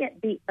going to get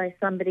beat by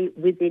somebody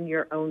within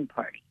your own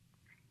party.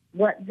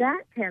 What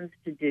that tends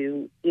to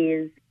do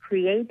is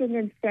create an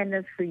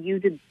incentive for you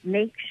to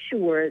make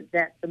sure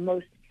that the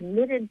most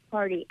committed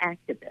party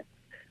activists,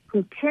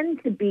 who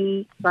tend to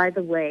be, by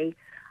the way,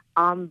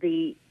 on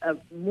the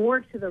more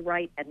to the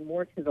right and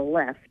more to the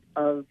left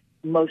of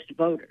most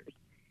voters,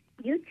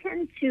 you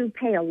tend to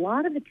pay a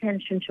lot of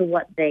attention to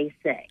what they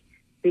say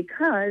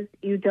because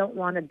you don't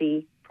want to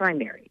be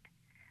primaried.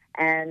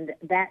 And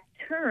that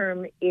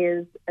term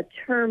is a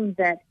term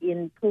that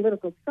in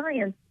political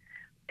science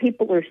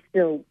people are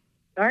still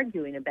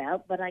arguing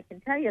about, but I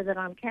can tell you that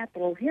on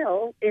Capitol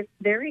Hill, it's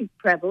very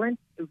prevalent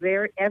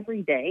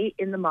every day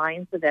in the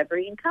minds of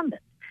every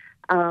incumbent.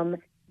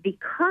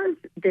 Because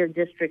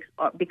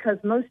because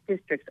most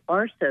districts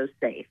are so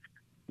safe,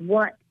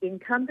 what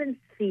incumbents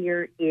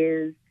fear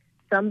is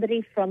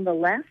somebody from the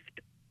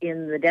left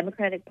in the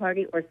Democratic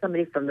Party or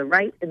somebody from the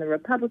right in the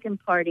Republican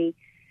Party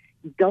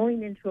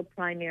going into a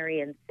primary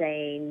and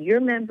saying, your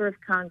member of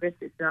Congress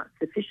is not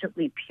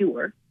sufficiently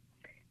pure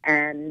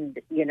and,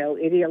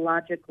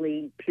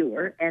 ideologically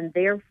pure, and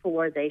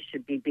therefore they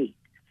should be beat.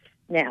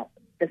 Now,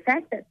 the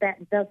fact that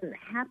that doesn't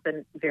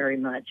happen very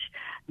much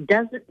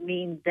doesn't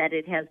mean that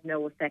it has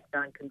no effect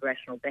on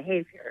congressional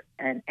behavior.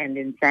 And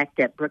in fact,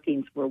 at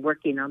Brookings, we're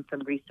working on some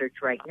research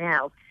right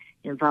now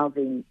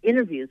involving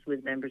interviews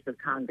with members of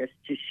Congress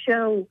to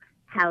show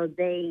how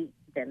they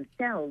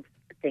themselves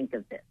think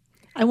of this.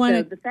 So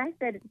the fact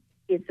that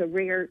it's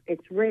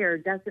rare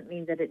doesn't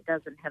mean that it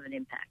doesn't have an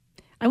impact.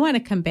 I want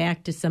to come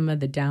back to some of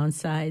the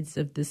downsides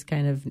of this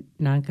kind of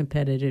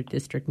non-competitive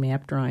district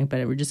map drawing,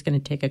 but we're just going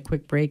to take a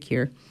quick break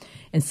here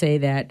and say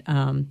that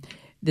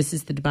this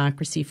is the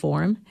Democracy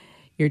Forum.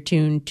 You're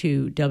tuned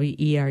to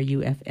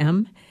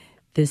WERU-FM.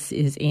 This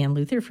is Ann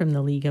Luther from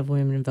the League of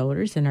Women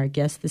Voters, and our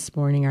guests this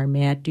morning are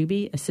Matt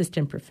Dubey,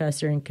 Assistant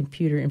Professor in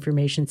Computer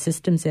Information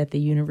Systems at the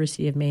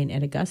University of Maine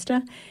at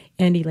Augusta,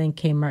 and Elaine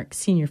K. Mark,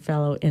 Senior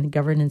Fellow in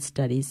Governance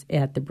Studies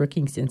at the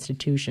Brookings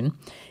Institution.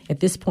 At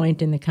this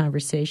point in the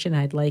conversation,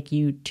 I'd like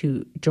you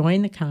to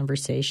join the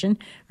conversation.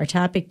 Our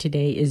topic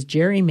today is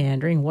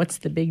gerrymandering. What's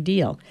the big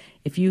deal?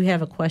 If you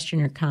have a question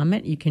or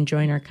comment, you can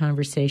join our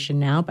conversation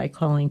now by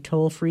calling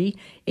toll-free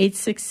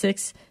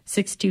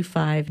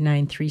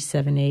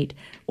 866-625-9378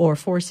 or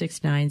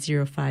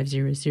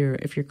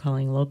 469-0500 if you're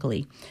calling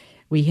locally.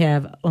 We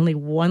have only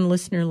one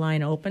listener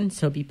line open,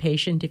 so be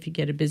patient if you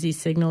get a busy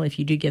signal. If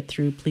you do get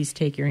through, please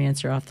take your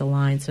answer off the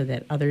line so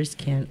that others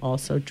can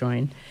also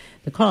join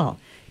the call.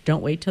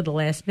 Don't wait till the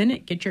last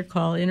minute. Get your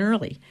call in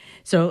early.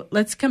 So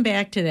let's come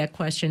back to that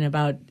question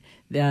about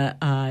the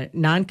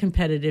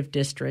non-competitive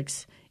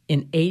districts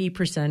in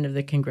 80% of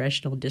the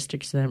congressional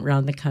districts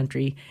around the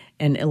country.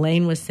 And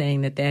Elaine was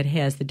saying that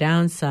has the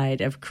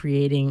downside of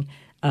creating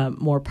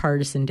more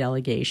partisan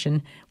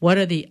delegation. What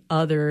are the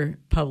other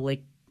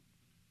public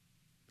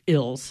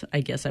ills,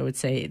 I guess I would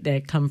say,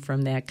 that come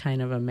from that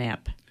kind of a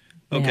map?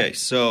 Okay,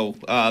 so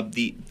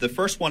the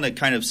first one that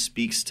kind of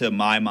speaks to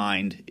my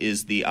mind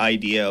is the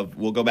idea of,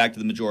 we'll go back to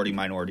the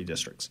majority-minority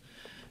districts.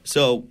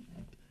 So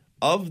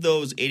of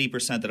those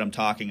 80% that I'm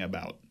talking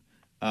about,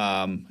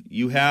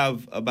 you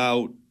have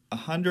about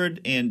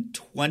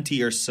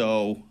 120 or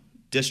so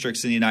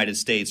districts in the United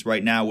States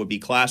right now would be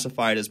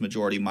classified as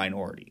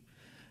majority-minority.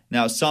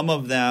 Now, some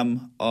of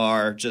them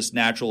are just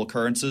natural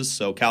occurrences.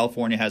 So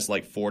California has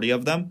like 40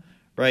 of them,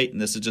 right? And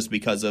this is just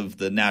because of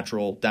the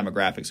natural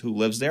demographics who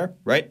lives there,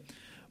 right?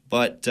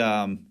 But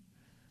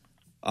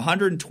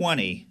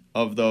 120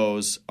 of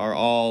those are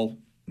all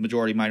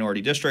majority-minority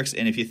districts.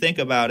 And if you think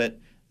about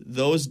it,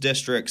 those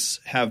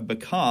districts have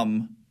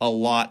become a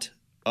lot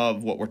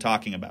of what we're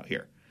talking about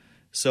here.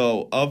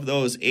 So of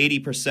those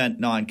 80%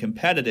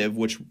 non-competitive,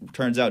 which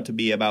turns out to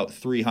be about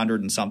 300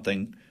 and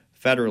something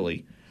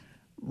federally,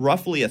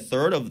 roughly a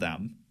third of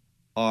them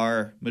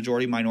are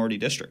majority-minority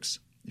districts,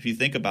 if you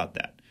think about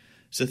that.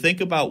 So think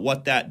about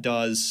what that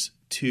does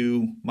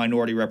to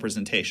minority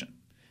representation.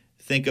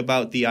 Think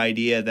about the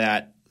idea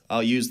that –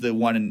 I'll use the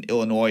one in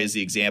Illinois as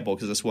the example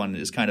because this one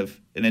is kind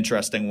of an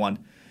interesting one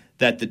 –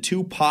 that the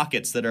two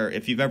pockets that are,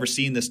 if you've ever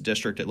seen this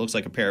district, it looks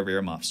like a pair of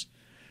earmuffs.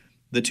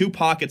 The two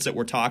pockets that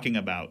we're talking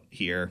about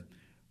here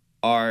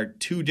are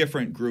two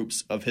different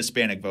groups of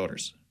Hispanic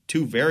voters,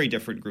 two very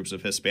different groups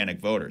of Hispanic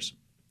voters,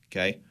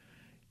 okay?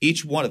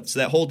 Each one, so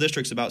that whole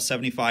district's about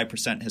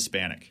 75%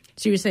 Hispanic.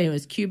 So you're saying it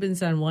was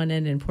Cubans on one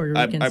end and Puerto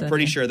Ricans I'm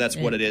pretty on sure that's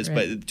what it is,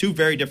 right. but two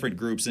very different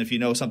groups, and if you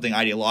know something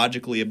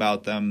ideologically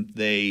about them,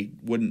 they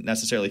wouldn't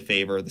necessarily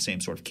favor the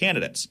same sort of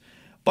candidates.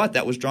 But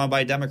that was drawn by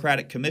a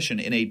Democratic commission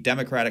in a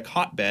Democratic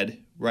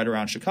hotbed right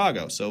around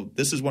Chicago. So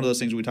this is one of those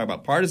things when we talk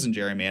about partisan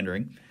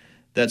gerrymandering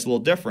that's a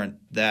little different,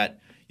 that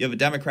you have a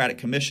Democratic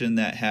commission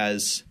that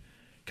has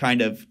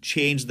kind of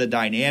changed the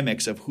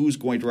dynamics of who's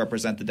going to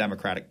represent the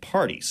Democratic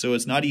Party. So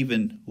it's not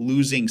even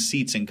losing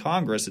seats in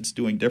Congress, it's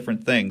doing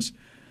different things.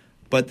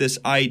 But this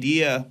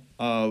idea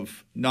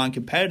of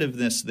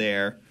non-competitiveness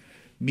there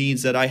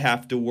means that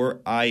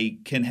I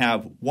can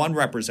have one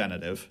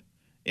representative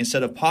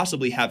instead of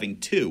possibly having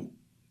two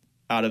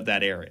out of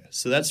that area.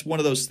 So that's one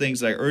of those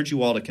things that I urge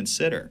you all to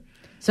consider.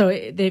 So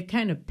they've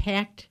kind of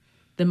packed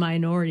the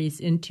minorities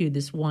into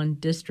this one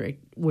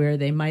district where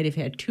they might have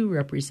had two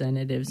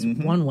representatives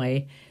one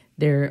way.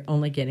 They're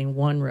only getting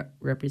one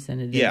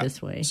representative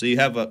this way. So you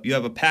have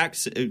a pack.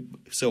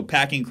 So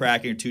packing,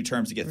 cracking are two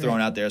terms that get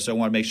thrown out there. So I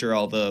want to make sure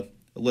all the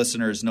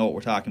listeners know what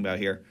we're talking about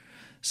here.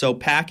 So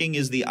packing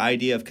is the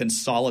idea of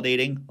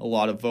consolidating a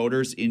lot of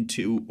voters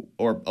into,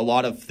 or a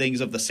lot of things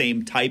of the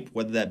same type,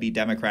 whether that be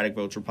Democratic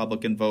votes,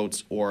 Republican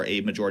votes, or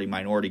a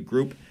majority-minority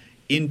group,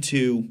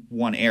 into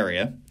one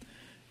area,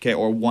 okay,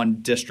 or one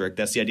district.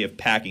 That's the idea of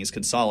packing, is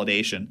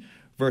consolidation.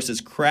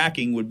 Versus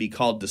cracking would be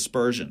called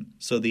dispersion.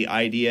 So the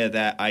idea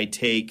that I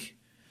take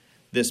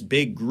this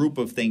big group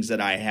of things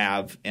that I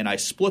have and I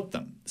split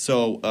them.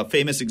 So a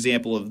famous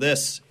example of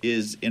this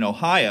is in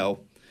Ohio.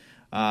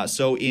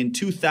 So in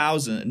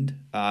 2000,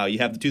 you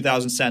have the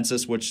 2000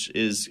 census, which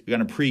is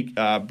going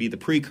to be the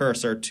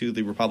precursor to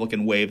the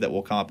Republican wave that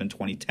will come up in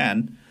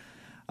 2010.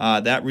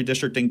 That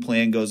redistricting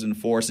plan goes in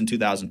force in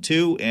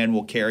 2002 and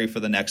will carry for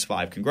the next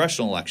 5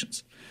 congressional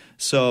elections.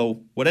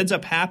 So what ends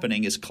up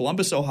happening is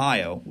Columbus,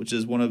 Ohio, which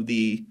is one of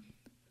the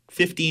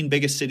 15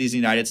 biggest cities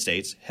in the United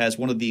States, has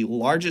one of the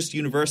largest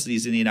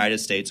universities in the United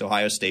States,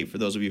 Ohio State, for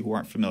those of you who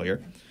aren't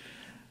familiar.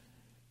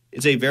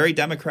 It's a very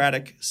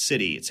Democratic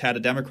city. It's had a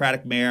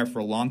Democratic mayor for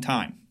a long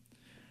time.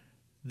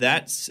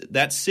 That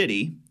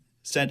city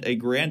sent a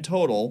grand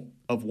total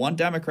of one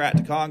Democrat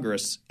to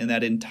Congress in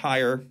that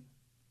entire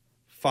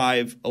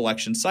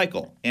 5-election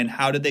cycle. And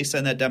how did they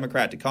send that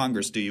Democrat to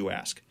Congress, do you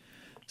ask?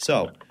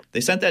 So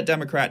they sent that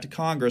Democrat to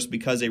Congress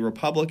because a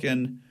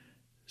Republican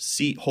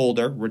seat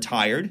holder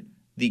retired.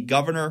 The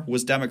governor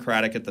was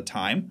Democratic at the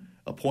time,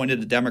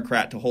 appointed a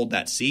Democrat to hold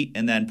that seat,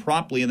 and then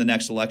promptly in the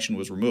next election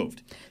was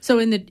removed. So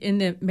in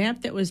the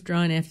map that was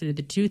drawn after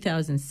the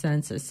 2000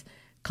 census,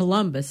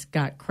 Columbus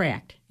got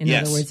cracked. In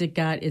other words, it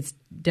got its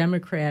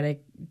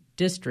Democratic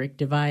district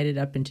divided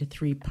up into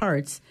 3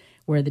 parts,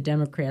 where the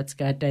Democrats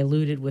got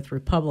diluted with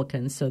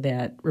Republicans so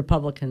that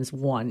Republicans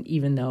won,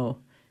 even though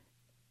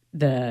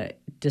the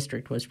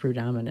district was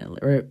predominantly,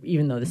 or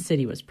even though the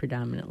city was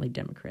predominantly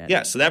Democratic.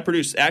 Yeah, so that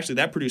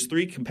produced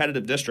 3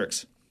 competitive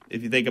districts.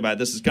 If you think about it,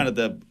 this is kind of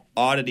the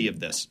oddity of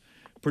this.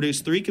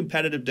 Produced 3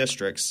 competitive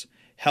districts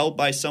held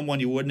by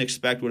someone you wouldn't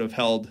expect would have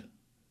held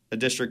a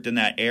district in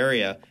that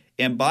area.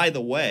 And by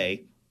the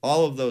way,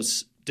 all of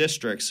those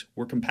districts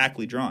were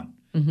compactly drawn.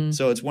 Mm-hmm.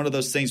 So it's one of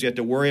those things you have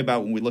to worry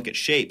about when we look at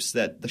shapes,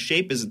 that the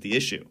shape isn't the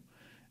issue.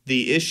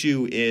 The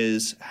issue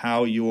is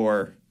how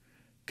you're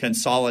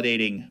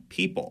consolidating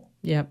people.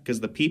 Yeah, because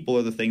the people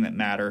are the thing that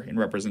matter in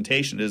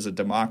representation. It is a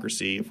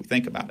democracy if we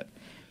think about it.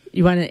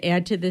 You want to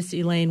add to this,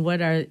 Elaine?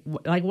 Why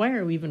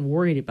are we even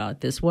worried about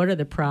this? What are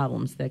the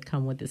problems that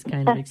come with this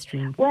kind of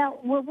extreme? Well,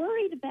 we're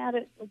worried about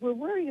it. We're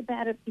worried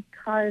about it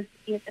because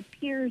it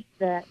appears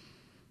that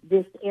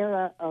this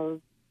era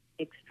of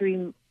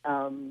extreme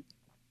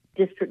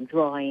district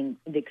drawing,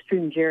 the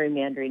extreme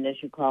gerrymandering, as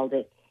you called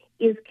it,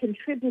 is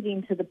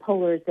contributing to the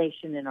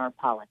polarization in our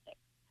politics.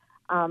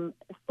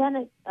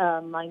 Senate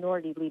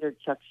Minority Leader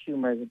Chuck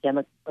Schumer,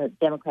 the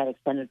Democratic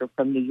senator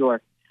from New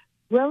York,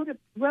 wrote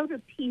a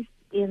piece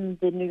in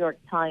the New York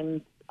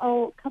Times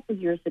a couple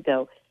of years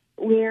ago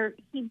where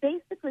he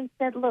basically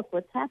said, look,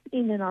 what's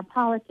happening in our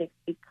politics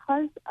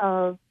because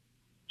of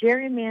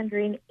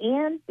gerrymandering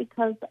and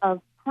because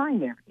of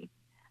primary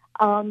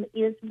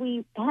is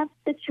we have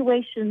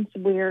situations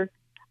where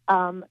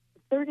 30%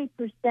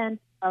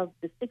 of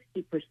the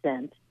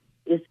 60%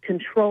 is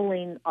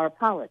controlling our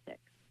politics.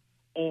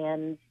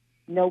 And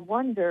no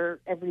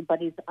wonder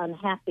everybody's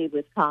unhappy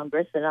with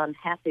Congress and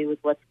unhappy with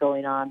what's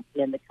going on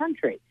in the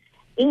country.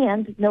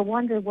 And no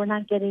wonder we're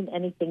not getting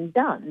anything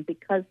done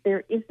because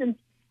there isn't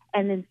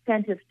an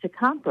incentive to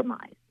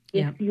compromise.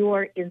 Yeah. If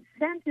your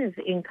incentive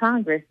in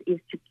Congress is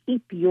to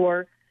keep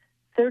your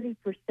 30%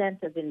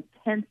 of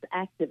intense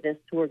activists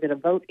who are going to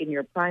vote in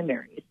your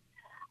primaries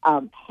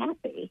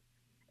happy,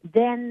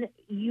 then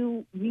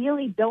you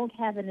really don't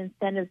have an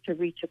incentive to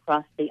reach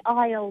across the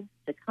aisle,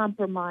 to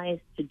compromise,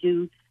 to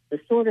do the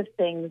sort of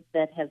things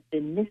that have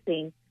been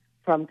missing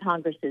from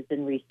Congresses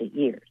in recent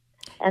years.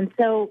 And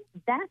so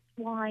that's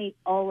why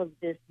all of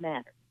this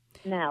matters.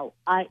 Now,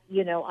 I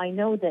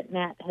know that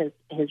Matt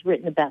has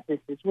written about this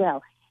as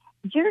well.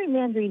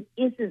 Gerrymandering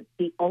isn't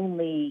the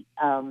only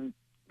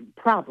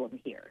problem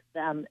here.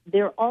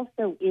 There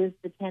also is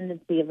the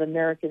tendency of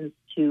Americans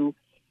to,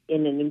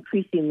 in an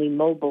increasingly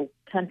mobile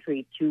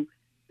country, to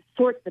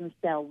sort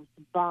themselves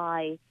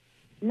by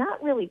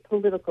not really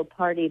political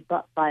party,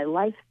 but by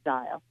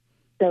lifestyle,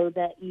 so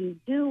that you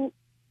do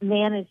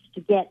manage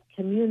to get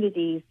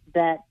communities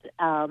that,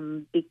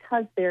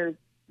 because they're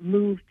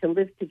moved to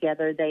live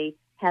together, they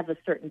have a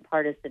certain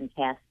partisan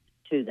cast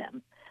to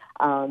them.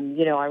 I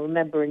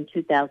remember in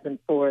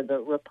 2004, the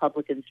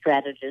Republican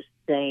strategist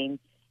saying,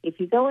 if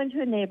you go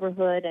into a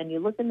neighborhood and you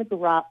look in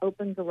the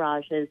open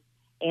garages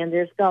and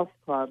there's golf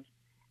clubs,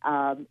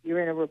 you're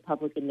in a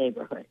Republican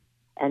neighborhood.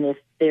 And if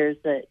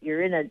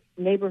you're in a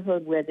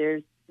neighborhood where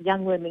there's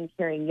young women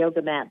carrying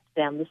yoga mats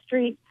down the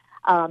street,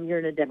 you're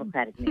in a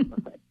Democratic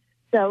neighborhood.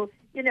 So,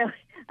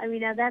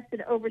 now that's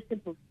an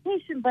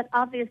oversimplification, but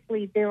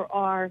obviously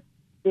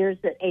there's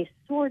a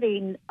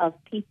sorting of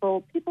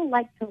people. People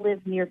like to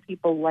live near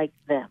people like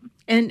them.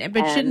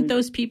 But shouldn't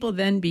those people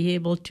then be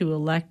able to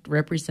elect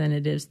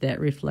representatives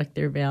that reflect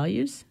their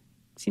values?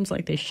 Seems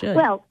like they should.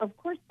 Well, of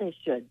course they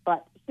should,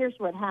 but here's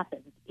what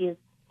happens is,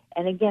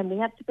 and again, we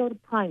have to go to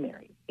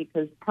primaries,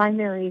 because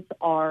primaries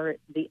are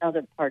the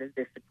other part of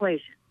this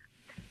equation.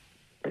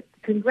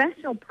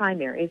 Congressional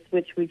primaries,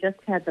 which we just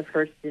had the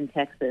first in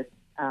Texas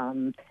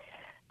 2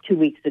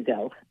 weeks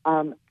ago,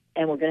 and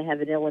we're going to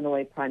have an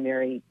Illinois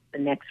primary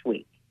next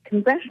week.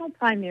 Congressional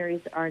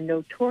primaries are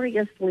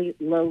notoriously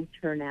low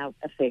turnout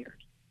affairs.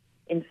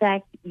 In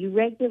fact, you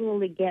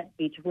regularly get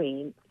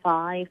between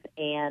 5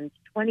 and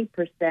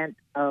 20%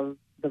 of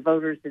the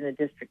voters in a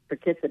district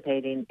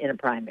participating in a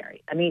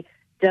primary. I mean,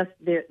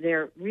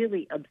 they're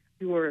really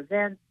obscure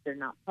events. They're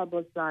not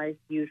publicized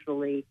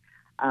usually.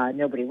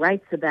 Nobody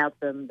writes about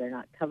them. They're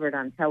not covered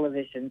on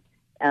television.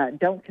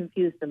 Don't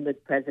confuse them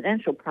with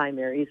presidential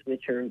primaries,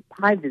 which are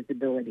high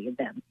visibility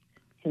events.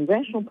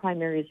 Congressional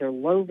primaries are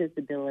low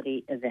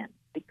visibility events.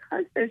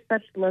 Because they're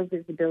such low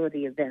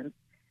visibility events,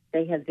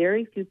 they have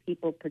very few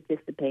people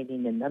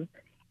participating in them.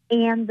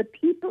 And the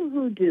people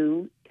who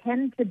do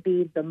tend to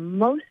be the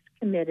most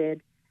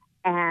committed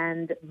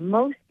and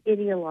most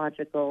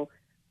ideological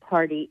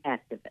party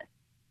activists.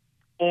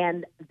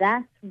 And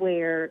that's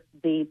where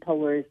the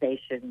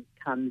polarization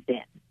comes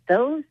in.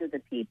 Those are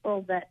the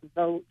people that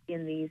vote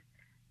in these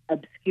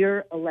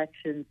obscure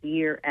elections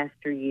year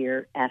after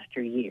year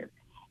after year.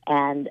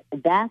 And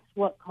that's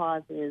what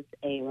causes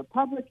a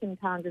Republican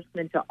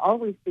congressman to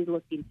always be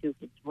looking to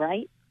his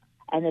right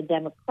and a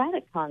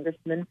Democratic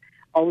congressman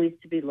always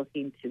to be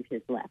looking to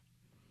his left.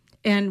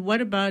 And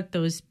what about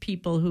those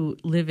people who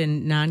live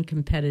in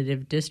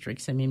non-competitive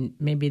districts? I mean,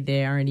 maybe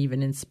they aren't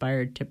even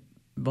inspired to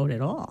vote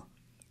at all.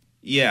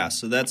 Yeah,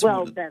 so that's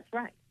that's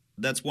right.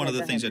 That's one of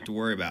the things you have to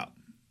worry about.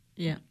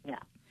 Yeah. Yeah.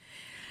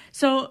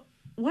 So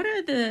what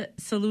are the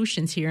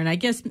solutions here? And I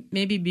guess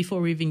maybe before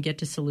we even get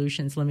to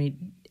solutions, let me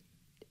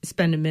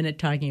spend a minute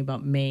talking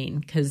about Maine,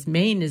 because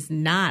Maine is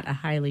not a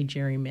highly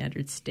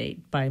gerrymandered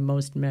state by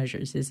most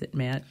measures, is it,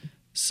 Matt?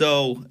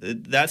 So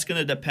that's going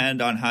to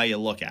depend on how you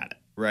look at it,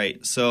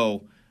 right?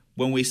 So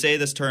when we say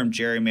this term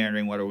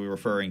gerrymandering, what are we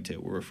referring to?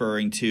 We're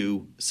referring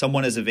to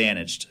someone is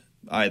advantaged,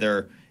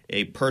 either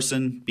a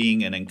person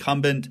being an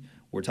incumbent,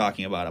 we're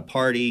talking about a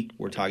party,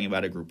 we're talking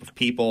about a group of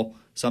people,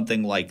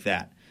 something like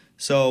that.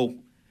 So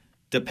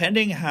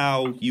depending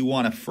how you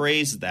want to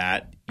phrase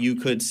that, you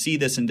could see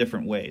this in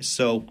different ways.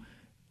 So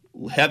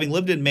having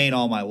lived in Maine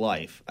all my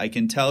life, I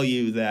can tell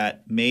you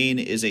that Maine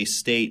is a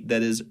state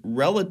that is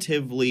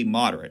relatively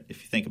moderate,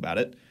 if you think about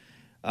it.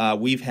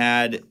 We've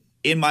had,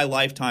 in my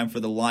lifetime, for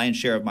the lion's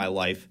share of my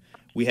life,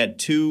 we had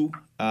 2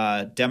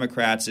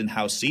 Democrats in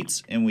House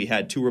seats, and we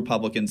had 2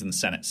 Republicans in the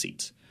Senate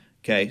seats.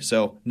 Okay,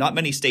 so not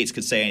many states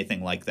could say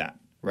anything like that,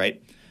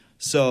 right?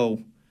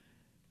 So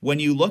when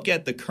you look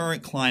at the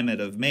current climate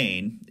of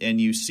Maine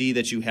and you see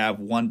that you have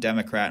 1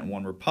 Democrat and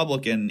 1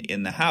 Republican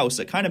in the House,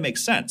 it kind of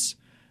makes sense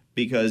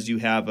because you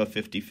have a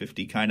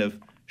 50-50 kind of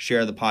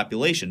share of the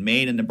population.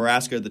 Maine and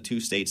Nebraska are the 2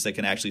 states that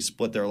can actually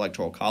split their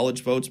electoral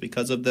college votes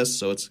because of this.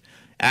 So it's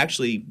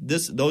actually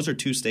those are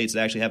 2 states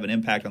that actually have an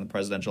impact on the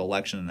presidential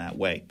election in that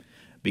way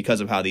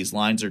because of how these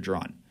lines are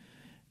drawn.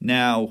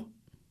 Now,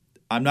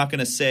 I'm not going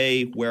to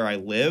say where I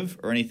live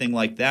or anything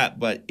like that,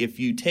 but if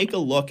you take a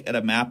look at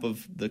a map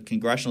of the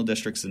congressional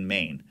districts in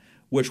Maine,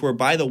 which were,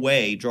 by the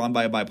way, drawn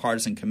by a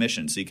bipartisan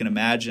commission, so you can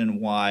imagine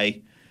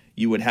why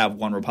you would have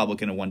 1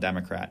 Republican and 1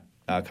 Democrat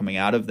coming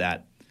out of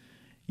that,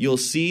 you'll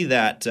see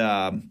that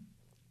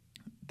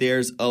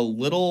there's a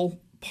little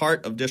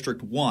part of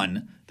District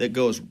 1 that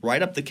goes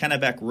right up the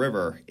Kennebec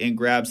River and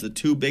grabs the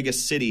 2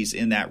 biggest cities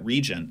in that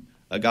region,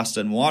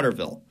 Augusta and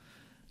Waterville.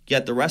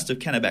 Yet the rest of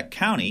Kennebec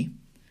County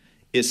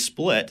is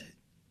split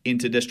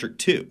into District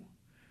 2,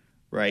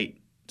 right?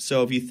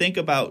 So if you think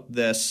about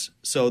this,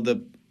 so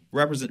the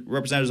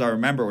representatives I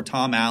remember were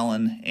Tom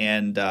Allen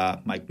and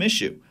Mike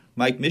Micheaux.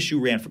 Mike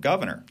Mishu ran for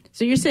governor.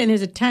 So you're saying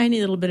there's a tiny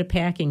little bit of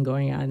packing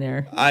going on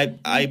there.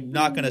 I'm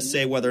not going to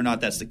say whether or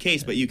not that's the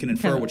case, but you can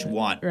infer what you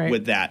want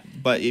with that.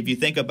 But if you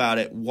think about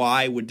it,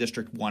 why would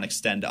District 1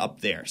 extend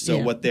up there? So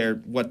what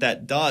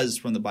that does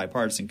from the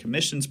Bipartisan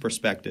Commission's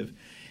perspective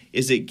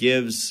is it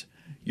gives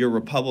your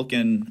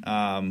Republican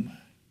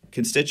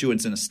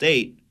constituents in a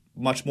state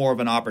much more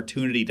of an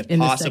opportunity to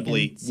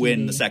possibly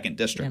win the second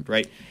district,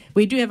 right?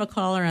 We do have a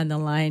caller on the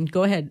line.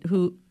 Go ahead.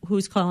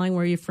 Who's calling?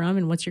 Where are you from?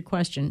 And what's your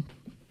question?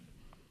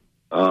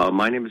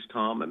 My name is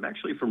Tom. I'm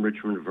actually from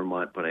Richmond,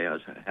 Vermont, but I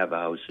have a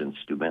house in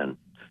Steuben.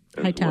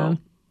 Hi, Tom. Well.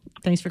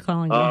 Thanks for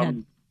calling. Go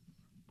ahead.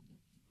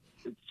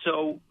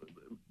 So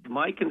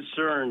my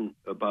concern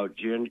about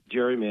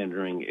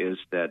gerrymandering is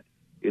that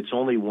it's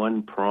only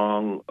one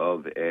prong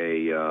of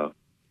a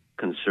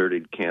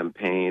concerted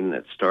campaign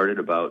that started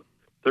about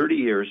 30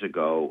 years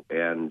ago,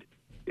 and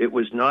it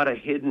was not a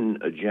hidden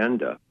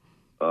agenda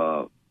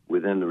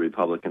within the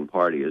Republican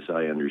Party, as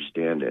I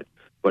understand it,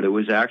 but it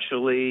was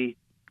actually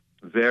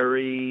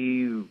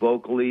very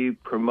vocally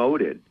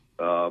promoted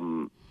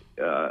out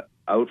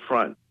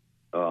front.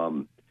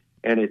 And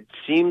it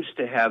seems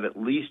to have at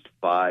least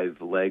 5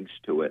 legs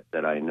to it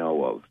that I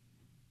know of.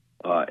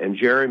 And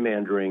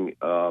gerrymandering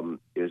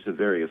is a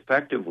very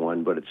effective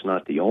one, but it's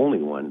not the only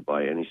one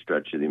by any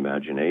stretch of the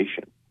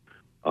imagination.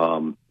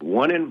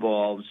 One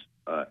involves,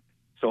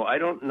 so I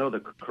don't know the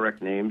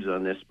correct names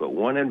on this, but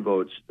one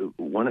involves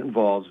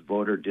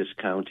voter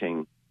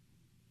discounting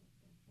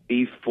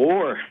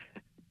before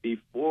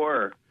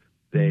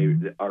they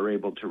are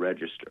able to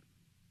register.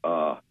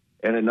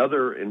 And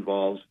another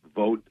involves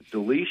vote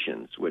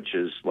deletions, which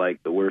is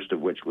like the worst of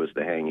which was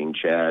the hanging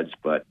chads,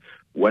 but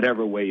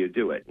whatever way you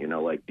do it,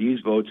 like these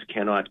votes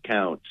cannot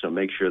count, so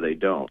make sure they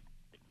don't.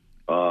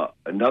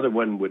 Another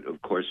one would,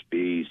 of course,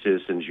 be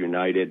Citizens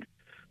United,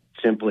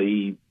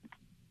 simply,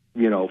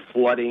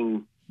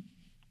 flooding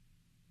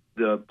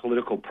the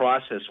political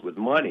process with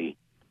money.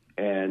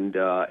 And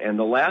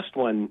the last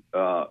one,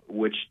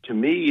 which to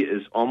me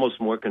is almost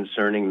more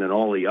concerning than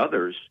all the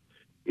others,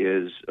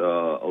 is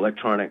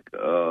electronic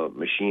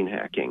machine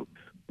hacking,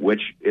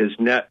 which is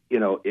not,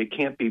 it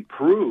can't be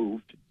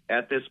proved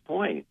at this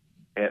point.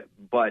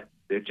 But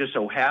it just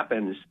so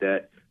happens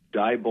that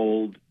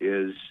Diebold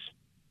is,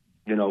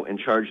 in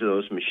charge of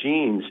those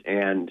machines,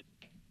 and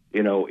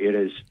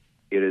it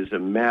is a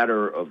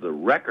matter of the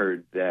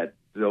record that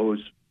those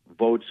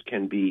votes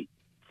can be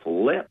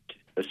flipped,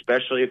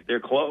 especially if they're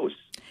close.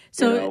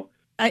 So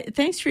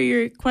thanks for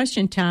your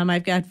question, Tom.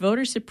 I've got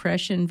voter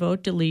suppression,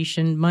 vote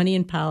deletion, money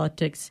in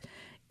politics,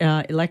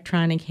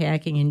 electronic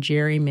hacking, and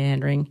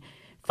gerrymandering,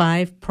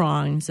 5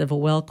 prongs of a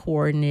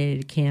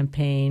well-coordinated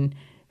campaign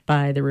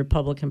by the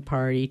Republican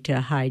Party to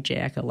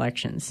hijack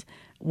elections.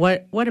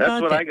 What about that?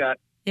 That's what I got.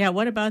 Yeah,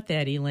 what about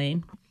that,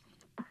 Elaine?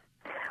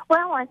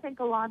 Well, I think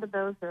a lot of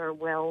those are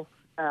well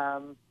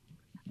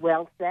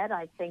said.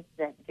 I think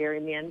that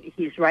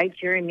he's right,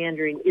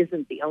 gerrymandering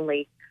isn't the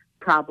only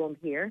problem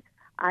here.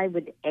 I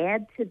would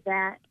add to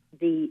that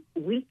the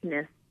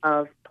weakness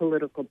of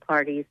political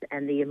parties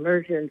and the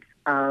emergence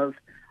of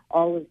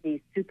all of these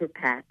super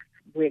PACs,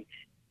 which,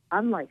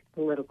 unlike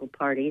political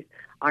parties,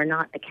 are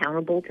not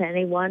accountable to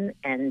anyone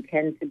and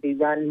tend to be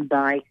run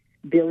by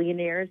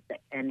billionaires,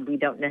 and we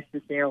don't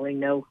necessarily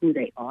know who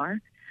they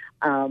are.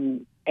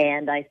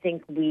 And I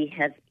think we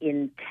have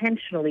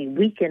intentionally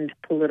weakened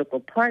political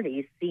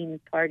parties, seen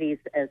parties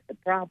as the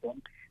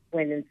problem,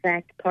 when in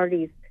fact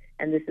parties,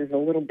 and this is a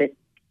little bit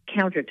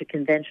counter to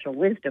conventional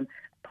wisdom,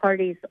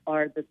 parties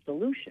are the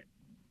solution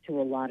to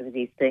a lot of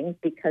these things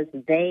because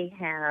they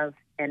have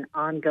an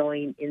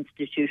ongoing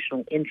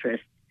institutional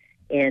interest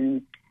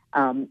in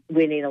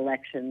winning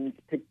elections,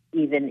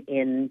 even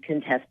in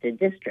contested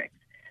districts.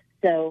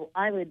 So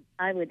I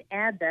would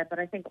add that, but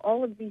I think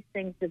all of these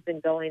things have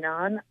been going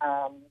on.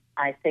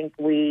 I think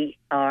we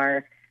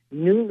are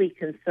newly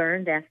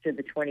concerned after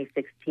the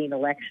 2016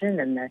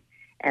 election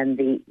and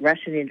the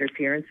Russian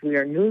interference. We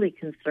are newly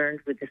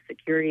concerned with the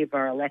security of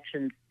our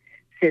election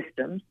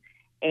systems.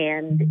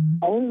 And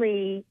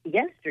only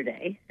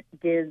yesterday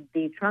did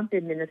the Trump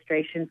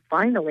administration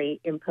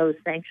finally impose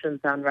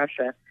sanctions on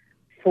Russia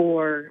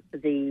for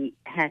the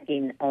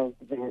hacking of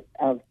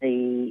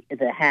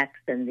the hacks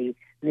and the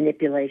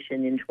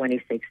manipulation in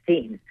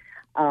 2016.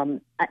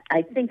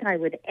 I think I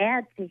would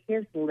add to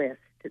his list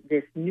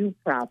this new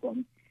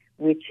problem,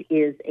 which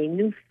is a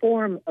new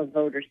form of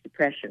voter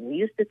suppression. We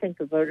used to think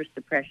of voter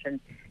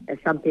suppression as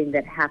something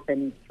that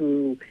happened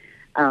through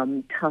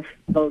tough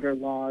voter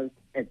laws,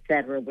 et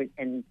cetera,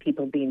 and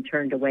people being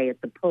turned away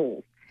at the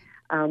polls.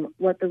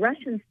 What the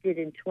Russians did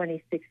in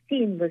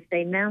 2016 was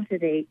they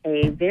mounted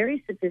a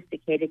very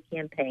sophisticated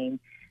campaign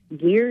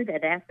geared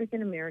at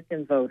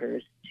African-American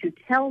voters to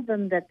tell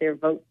them that their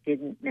vote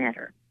didn't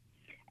matter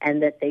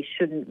and that they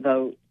shouldn't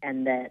vote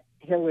and that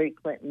Hillary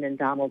Clinton and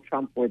Donald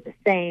Trump were the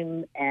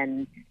same.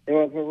 And there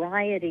were a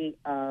variety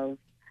of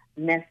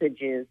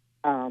messages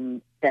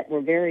that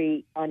were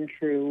very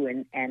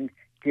untrue and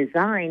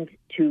designed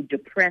to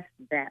depress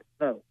that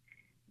vote.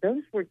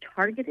 those were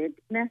targeted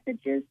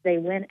messages. They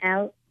went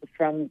out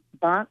from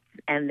bots,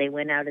 and they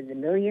went out in the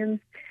millions,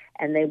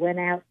 and they went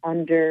out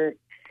under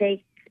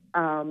fake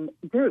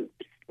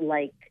groups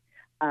like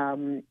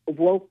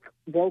woke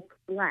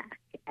black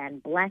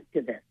and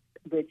Blacktivists,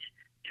 which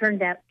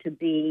turned out to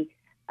be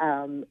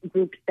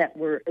groups that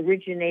were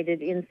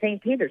originated in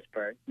St.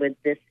 Petersburg with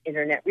this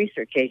Internet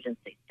Research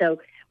Agency. So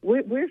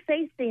we're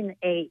facing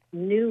a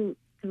new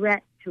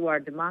threat to our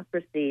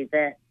democracy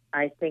that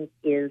I think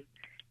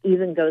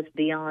even goes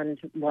beyond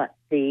what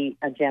the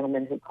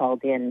gentleman who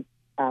called in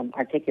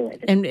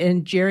articulated.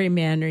 And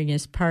gerrymandering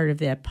is part of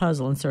that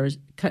puzzle, and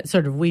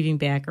sort of weaving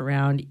back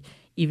around,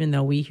 even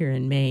though we here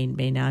in Maine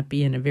may not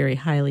be in a very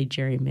highly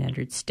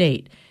gerrymandered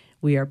state,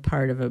 we are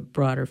part of a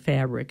broader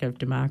fabric of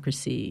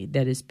democracy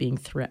that is being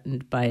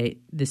threatened by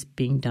this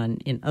being done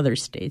in other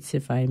states,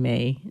 if I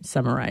may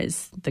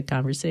summarize the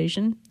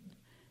conversation.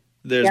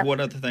 There's one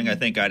other thing I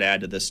think I'd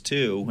add to this,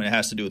 too, and it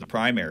has to do with the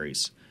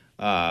primaries.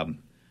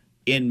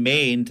 In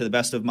Maine, to the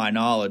best of my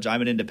knowledge,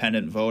 I'm an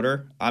independent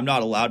voter. I'm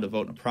not allowed to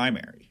vote in a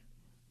primary,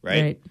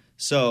 right?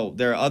 So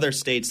there are other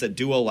states that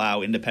do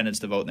allow independents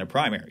to vote in their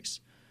primaries.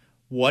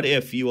 What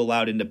if you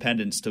allowed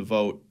independents to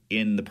vote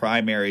in the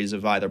primaries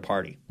of either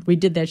party? We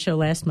did that show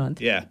last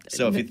month. Yeah.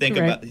 So if you think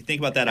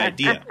about that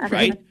idea,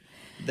 right?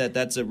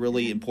 That's a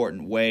really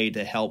important way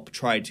to help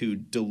try to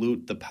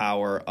dilute the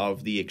power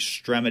of the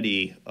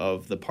extremity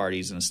of the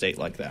parties in a state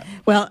like that.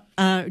 Well,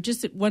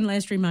 just one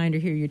last reminder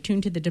here. You're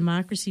tuned to the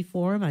Democracy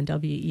Forum on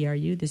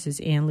WERU. This is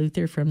Ann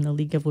Luther from the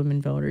League of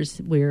Women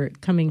Voters. We're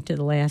coming to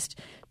the last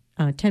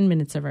 10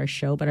 minutes of our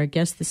show, but our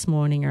guests this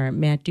morning are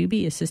Matt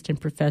Dubey,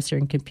 Assistant Professor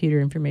in Computer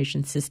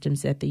Information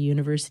Systems at the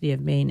University of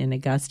Maine in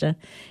Augusta,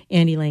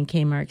 and Elaine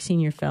Kmark,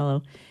 Senior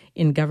Fellow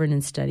in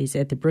Governance Studies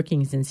at the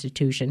Brookings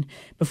Institution.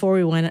 Before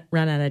we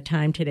run out of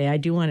time today, I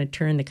do want to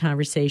turn the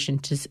conversation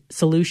to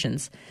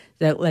solutions.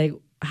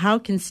 How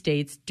can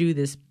states do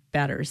this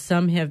better?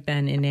 Some have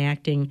been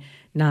enacting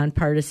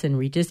nonpartisan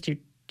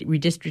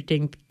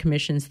redistricting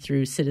commissions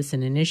through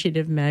citizen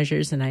initiative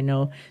measures, and I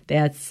know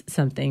that's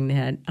something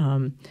that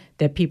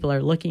that people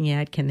are looking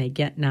at. Can they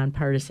get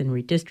nonpartisan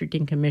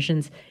redistricting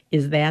commissions?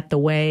 Is that the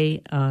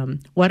way?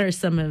 What are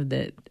some of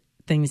the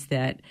things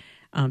that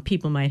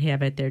people might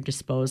have at their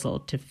disposal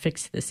to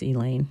fix this,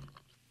 Elaine?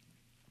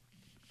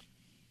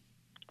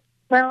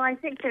 Well, I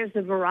think there's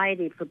a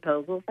variety of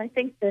proposals. I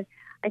think the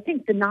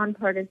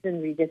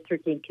nonpartisan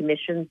redistricting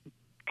commissions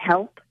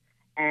help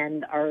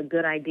and are a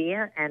good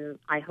idea, and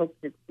I hope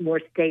that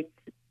more states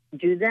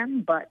do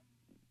them. But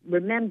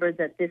remember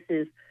that this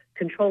is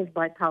controlled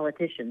by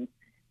politicians,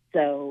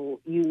 so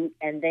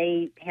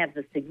they have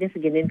a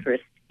significant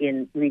interest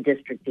in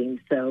redistricting.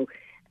 So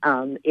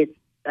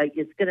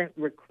it's going to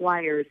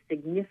require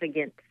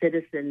significant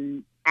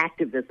citizen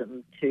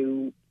activism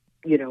to,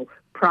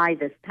 pry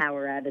this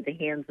power out of the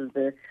hands of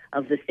the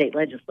state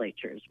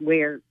legislatures,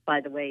 where,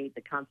 by the way,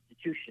 the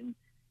Constitution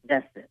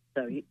vests it.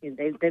 So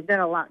they've got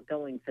a lot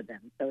going for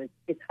them. So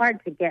it's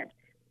hard to get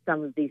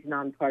some of these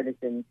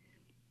nonpartisan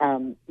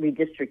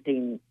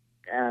redistricting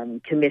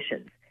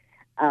commissions.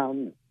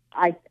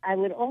 I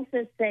would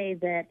also say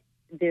that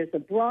there's a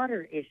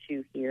broader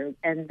issue here,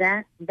 and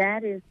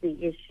that is the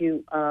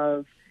issue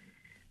of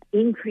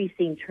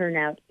increasing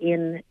turnout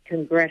in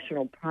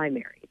congressional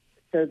primaries,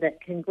 so that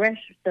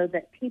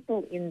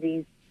people in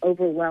these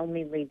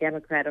overwhelmingly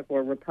Democratic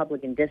or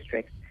Republican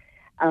districts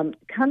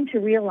come to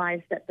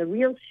realize that the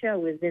real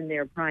show is in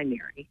their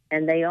primary,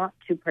 and they ought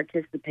to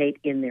participate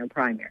in their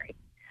primary.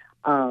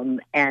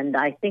 And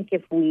I think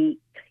if we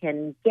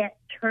can get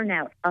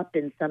turnout up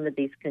in some of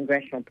these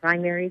congressional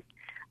primaries,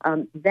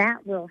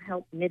 that will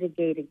help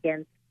mitigate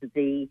against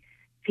the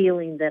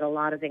feeling that a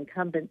lot of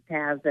incumbents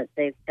have that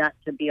they've got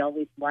to be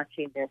always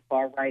watching their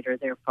far right or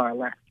their far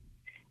left.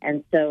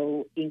 And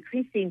so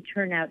increasing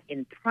turnout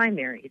in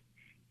primaries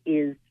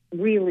is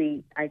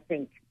really, I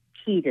think,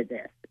 key to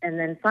this. And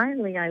then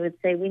finally, I would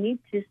say we need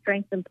to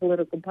strengthen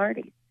political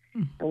parties.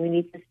 And we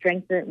need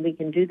to we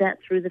can do that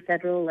through the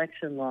federal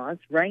election laws.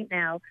 Right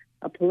now,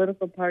 a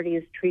political party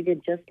is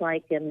treated just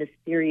like a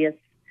mysterious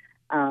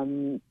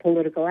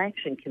political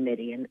action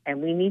committee.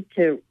 And we need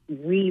to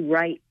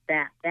rewrite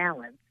that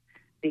balance,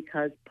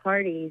 because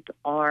parties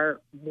are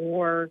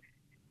more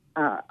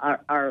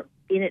are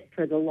in it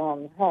for the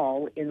long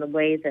haul in the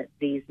way that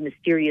these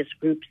mysterious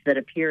groups that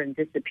appear and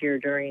disappear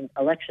during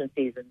election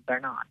seasons are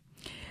not.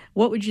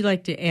 What would you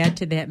like to add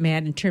to that,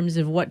 Matt, in terms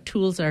of what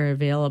tools are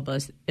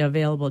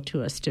available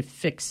to us to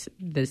fix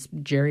this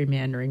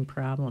gerrymandering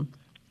problem?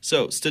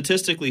 So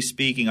statistically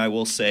speaking, I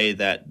will say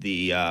that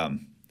the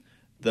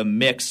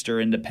mixed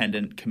or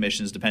independent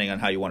commissions, depending on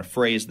how you want to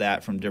phrase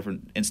that, from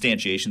different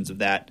instantiations of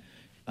that,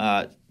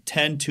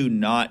 tend to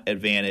not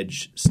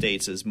advantage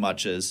states as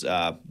much as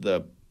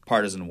the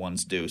partisan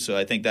ones do. So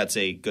I think that's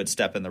a good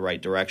step in the right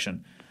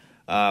direction.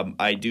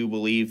 I do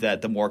believe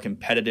that the more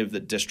competitive the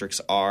districts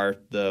are,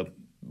 the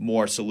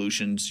more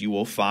solutions you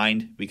will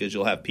find, because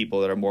you'll have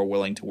people that are more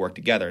willing to work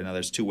together. Now,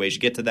 there's two ways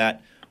you get to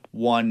that.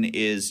 One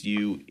is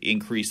you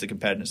increase the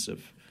competitiveness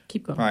of –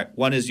 Keep going. All right.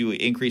 One is you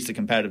increase the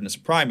competitiveness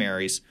of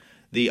primaries.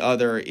 The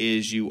other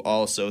is you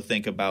also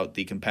think about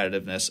the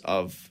competitiveness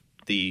of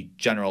the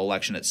general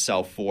election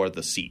itself for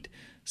the seat.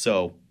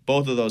 So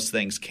both of those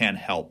things can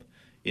help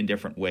in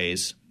different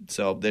ways.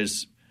 So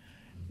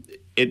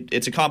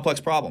it's a complex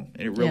problem.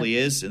 It really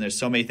is. And there's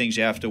so many things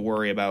you have to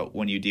worry about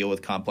when you deal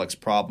with complex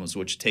problems,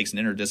 which takes an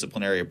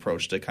interdisciplinary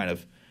approach to kind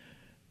of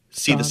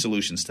see the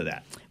solutions to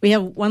that. We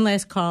have one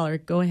last caller.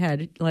 Go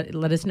ahead.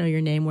 Let us know your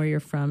name, where you're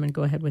from, and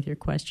go ahead with your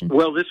question.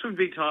 Well, this would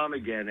be Tom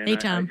again. And hey,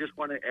 Tom. I just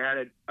want to add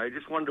it. I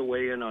just wanted to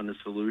weigh in on the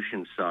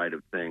solution side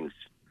of things.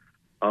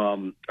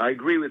 I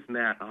agree with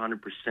Matt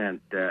 100%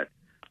 that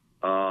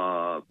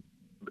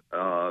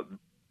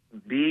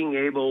being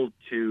able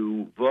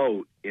to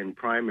vote in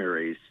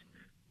primaries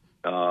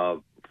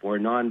for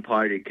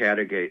non-party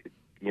category,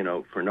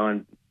 for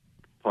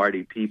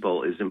non-party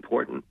people is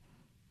important.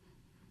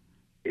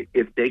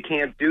 If they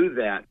can't do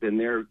that, then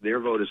their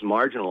vote is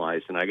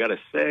marginalized. And I got to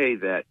say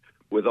that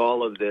with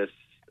all of this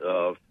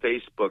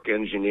Facebook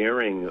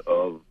engineering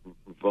of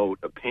vote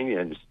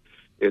opinions,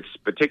 it's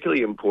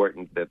particularly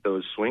important that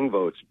those swing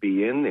votes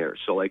be in there.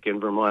 So like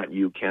in Vermont,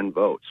 you can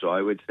vote. So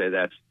I would say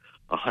that's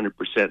 100%.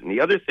 And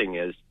the other thing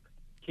is,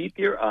 keep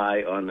your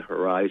eye on the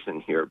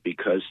horizon here,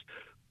 because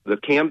the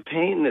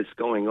campaign that's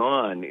going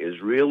on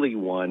is really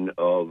one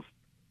of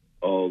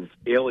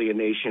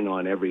alienation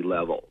on every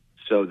level.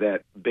 So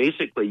that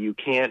basically you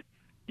can't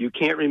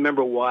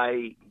remember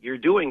why you're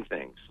doing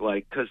things,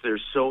 like because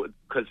there's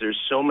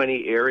so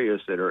many areas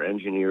that are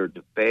engineered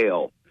to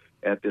fail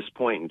at this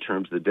point in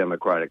terms of the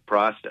democratic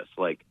process.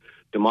 Like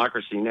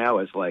democracy now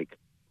is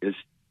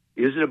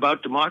it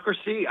about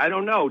democracy? I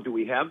don't know. Do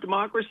we have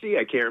democracy?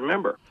 I can't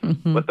remember.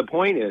 Mm-hmm. But the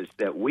point is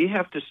that we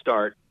have to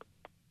start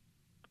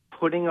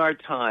putting our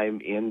time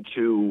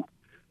into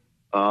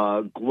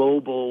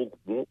global,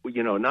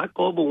 not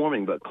global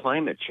warming, but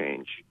climate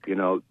change.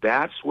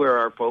 That's where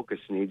our focus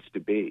needs to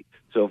be.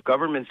 So if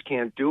governments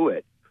can't do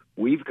it,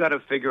 we've got to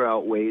figure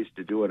out ways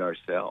to do it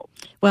ourselves.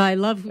 Well, I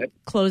love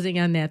closing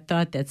on that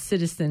thought that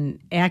citizen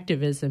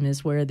activism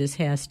is where this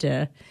has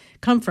to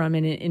come from,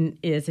 and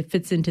as it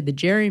fits into the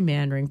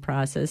gerrymandering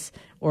process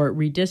or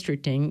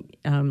redistricting,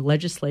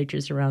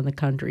 legislatures around the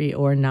country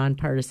or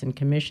nonpartisan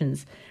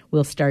commissions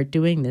will start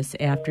doing this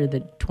after the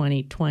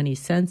 2020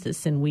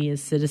 census, and we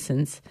as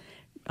citizens,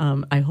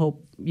 I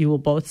hope you will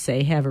both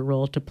say, have a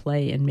role to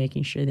play in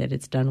making sure that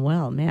it's done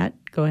well. Matt,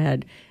 go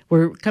ahead.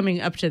 We're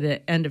coming up to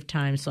the end of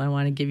time, so I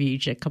want to give you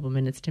each a couple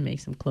minutes to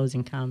make some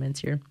closing comments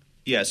here.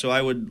 Yeah, so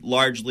I would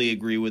largely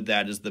agree with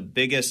that. As the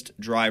biggest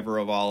driver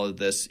of all of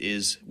this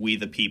is we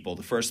the people.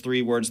 The first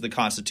three words of the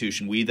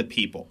Constitution, we the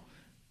people.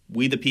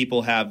 We the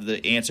people have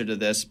the answer to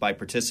this by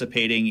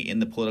participating in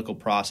the political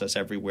process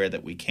everywhere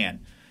that we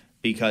can.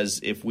 Because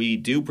if we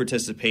do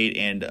participate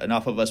and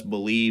enough of us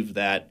believe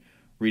that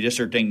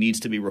redistricting needs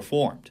to be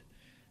reformed,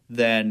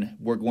 then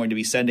we're going to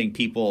be sending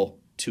people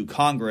to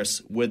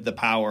Congress with the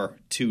power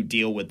to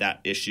deal with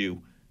that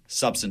issue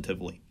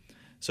substantively.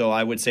 So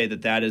I would say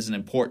that is an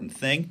important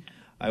thing.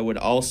 I would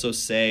also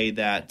say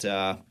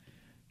that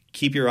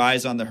keep your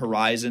eyes on the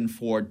horizon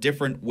for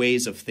different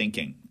ways of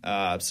thinking.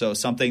 So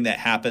something that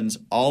happens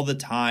all the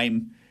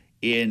time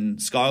in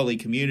scholarly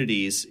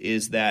communities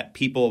is that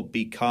people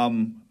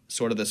become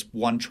sort of this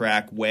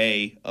one-track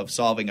way of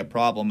solving a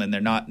problem, and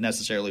they're not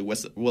necessarily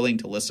willing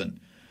to listen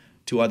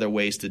to other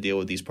ways to deal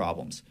with these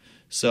problems.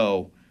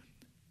 So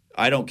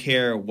I don't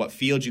care what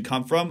field you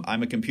come from.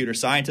 I'm a computer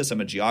scientist. I'm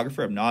a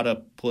geographer. I'm not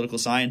a political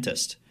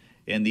scientist.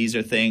 And these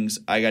are things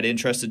I got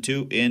interested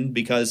in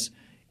because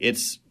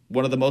it's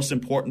one of the most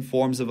important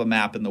forms of a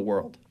map in the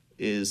world,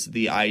 is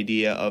the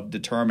idea of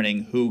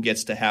determining who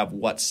gets to have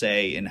what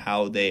say in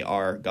how they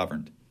are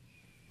governed.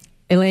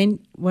 Elaine,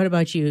 what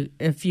about you?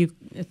 A few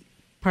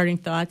parting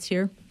thoughts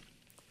here?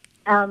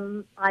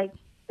 I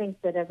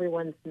think that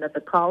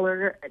the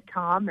caller,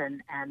 Tom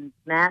and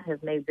Matt,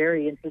 have made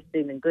very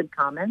interesting and good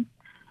comments.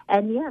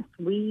 And yes,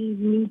 we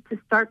need to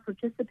start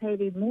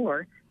participating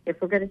more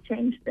if we're going to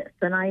change this.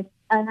 And I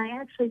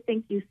actually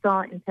think you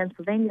saw in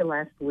Pennsylvania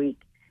last week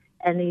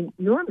an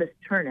enormous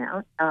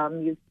turnout.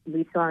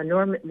 We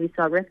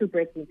saw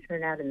record-breaking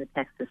turnout in the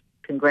Texas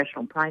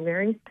congressional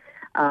primaries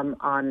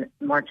on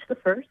March the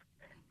 1st.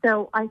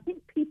 So I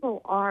think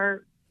people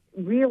are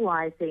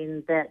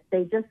realizing that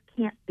they just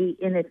can't be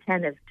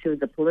inattentive to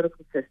the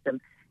political system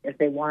if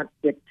they want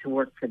it to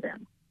work for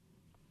them.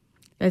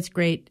 That's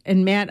great.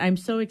 And Matt, I'm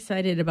so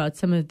excited about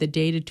some of the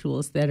data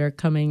tools that are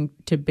coming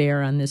to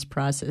bear on this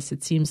process.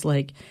 It seems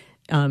like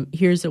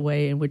here's a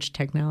way in which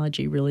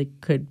technology really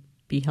could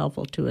be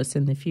helpful to us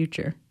in the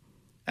future.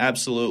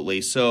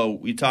 Absolutely. So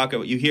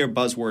you hear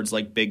buzzwords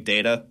like big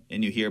data,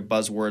 and you hear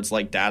buzzwords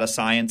like data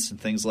science and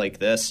things like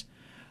this.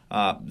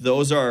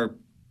 Those are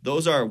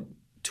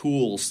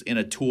tools in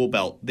a tool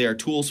belt. They're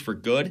tools for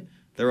good.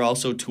 They're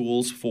also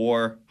tools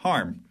for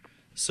harm.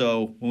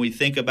 So when we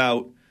think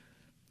about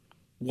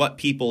what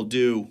people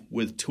do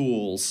with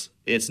tools,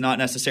 it's not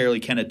necessarily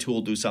can a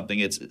tool do something.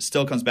 It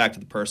still comes back to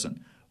the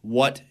person.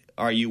 What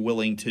are you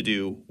willing to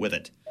do with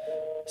it?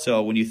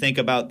 So when you think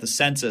about the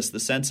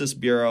Census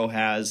Bureau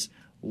has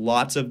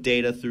lots of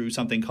data through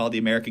something called the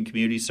American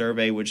Community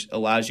Survey, which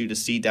allows you to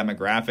see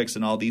demographics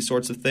and all these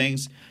sorts of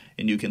things.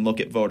 And you can look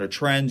at voter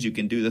trends. You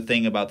can do the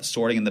thing about the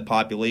sorting in the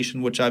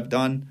population, which I've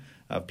done.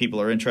 If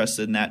people are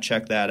interested in that,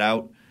 check that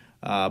out.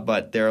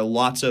 But there are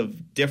lots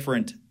of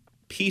different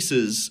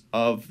pieces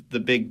of the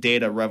big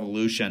data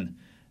revolution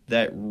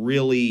that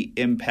really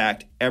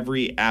impact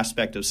every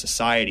aspect of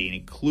society,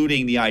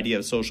 including the idea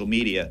of social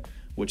media,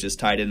 which is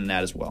tied in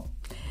that as well.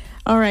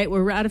 All right,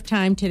 we're out of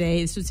time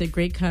today. This was a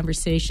great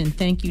conversation.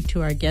 Thank you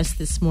to our guest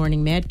this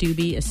morning, Matt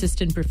Doobie,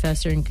 Assistant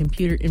Professor in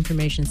Computer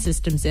Information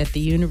Systems at the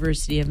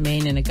University of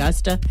Maine in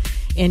Augusta,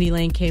 and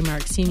Elaine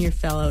Kmark, Senior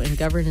Fellow in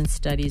Governance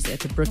Studies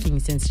at the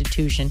Brookings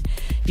Institution.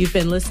 You've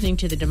been listening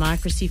to the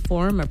Democracy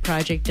Forum, a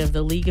project of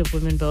the League of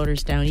Women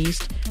Voters Down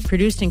East,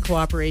 produced in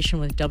cooperation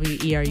with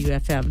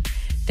WERU-FM.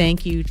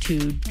 Thank you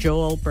to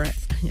Joel Brown.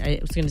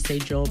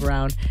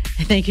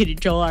 Thank you to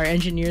Joel, our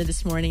engineer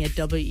this morning at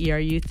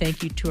WERU.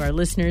 Thank you to our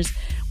listeners.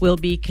 We'll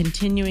be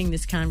continuing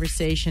this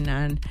conversation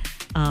on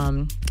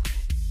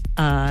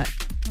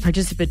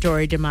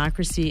participatory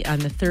democracy on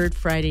the third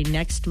Friday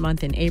next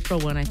month in April,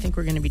 when I think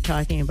we're going to be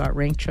talking about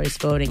ranked choice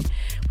voting.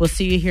 We'll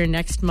see you here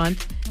next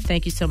month.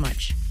 Thank you so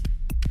much.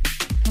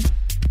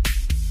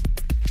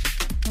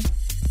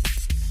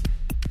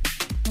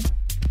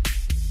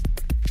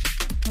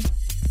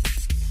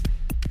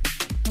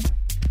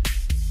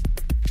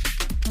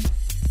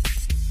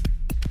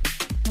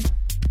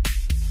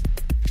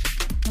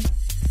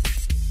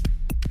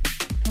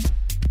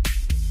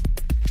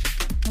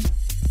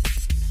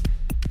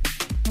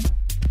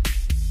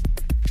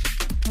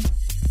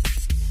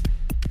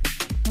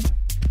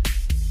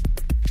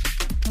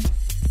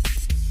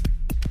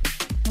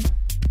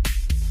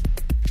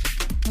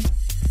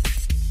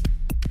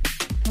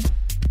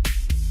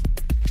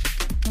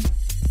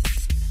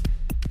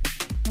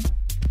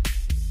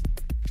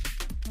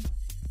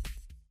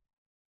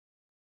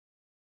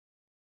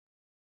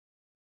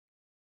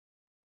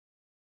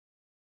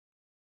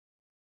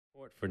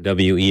 For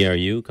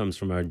WERU comes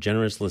from our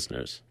generous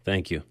listeners.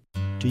 Thank you.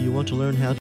 Do you want to learn how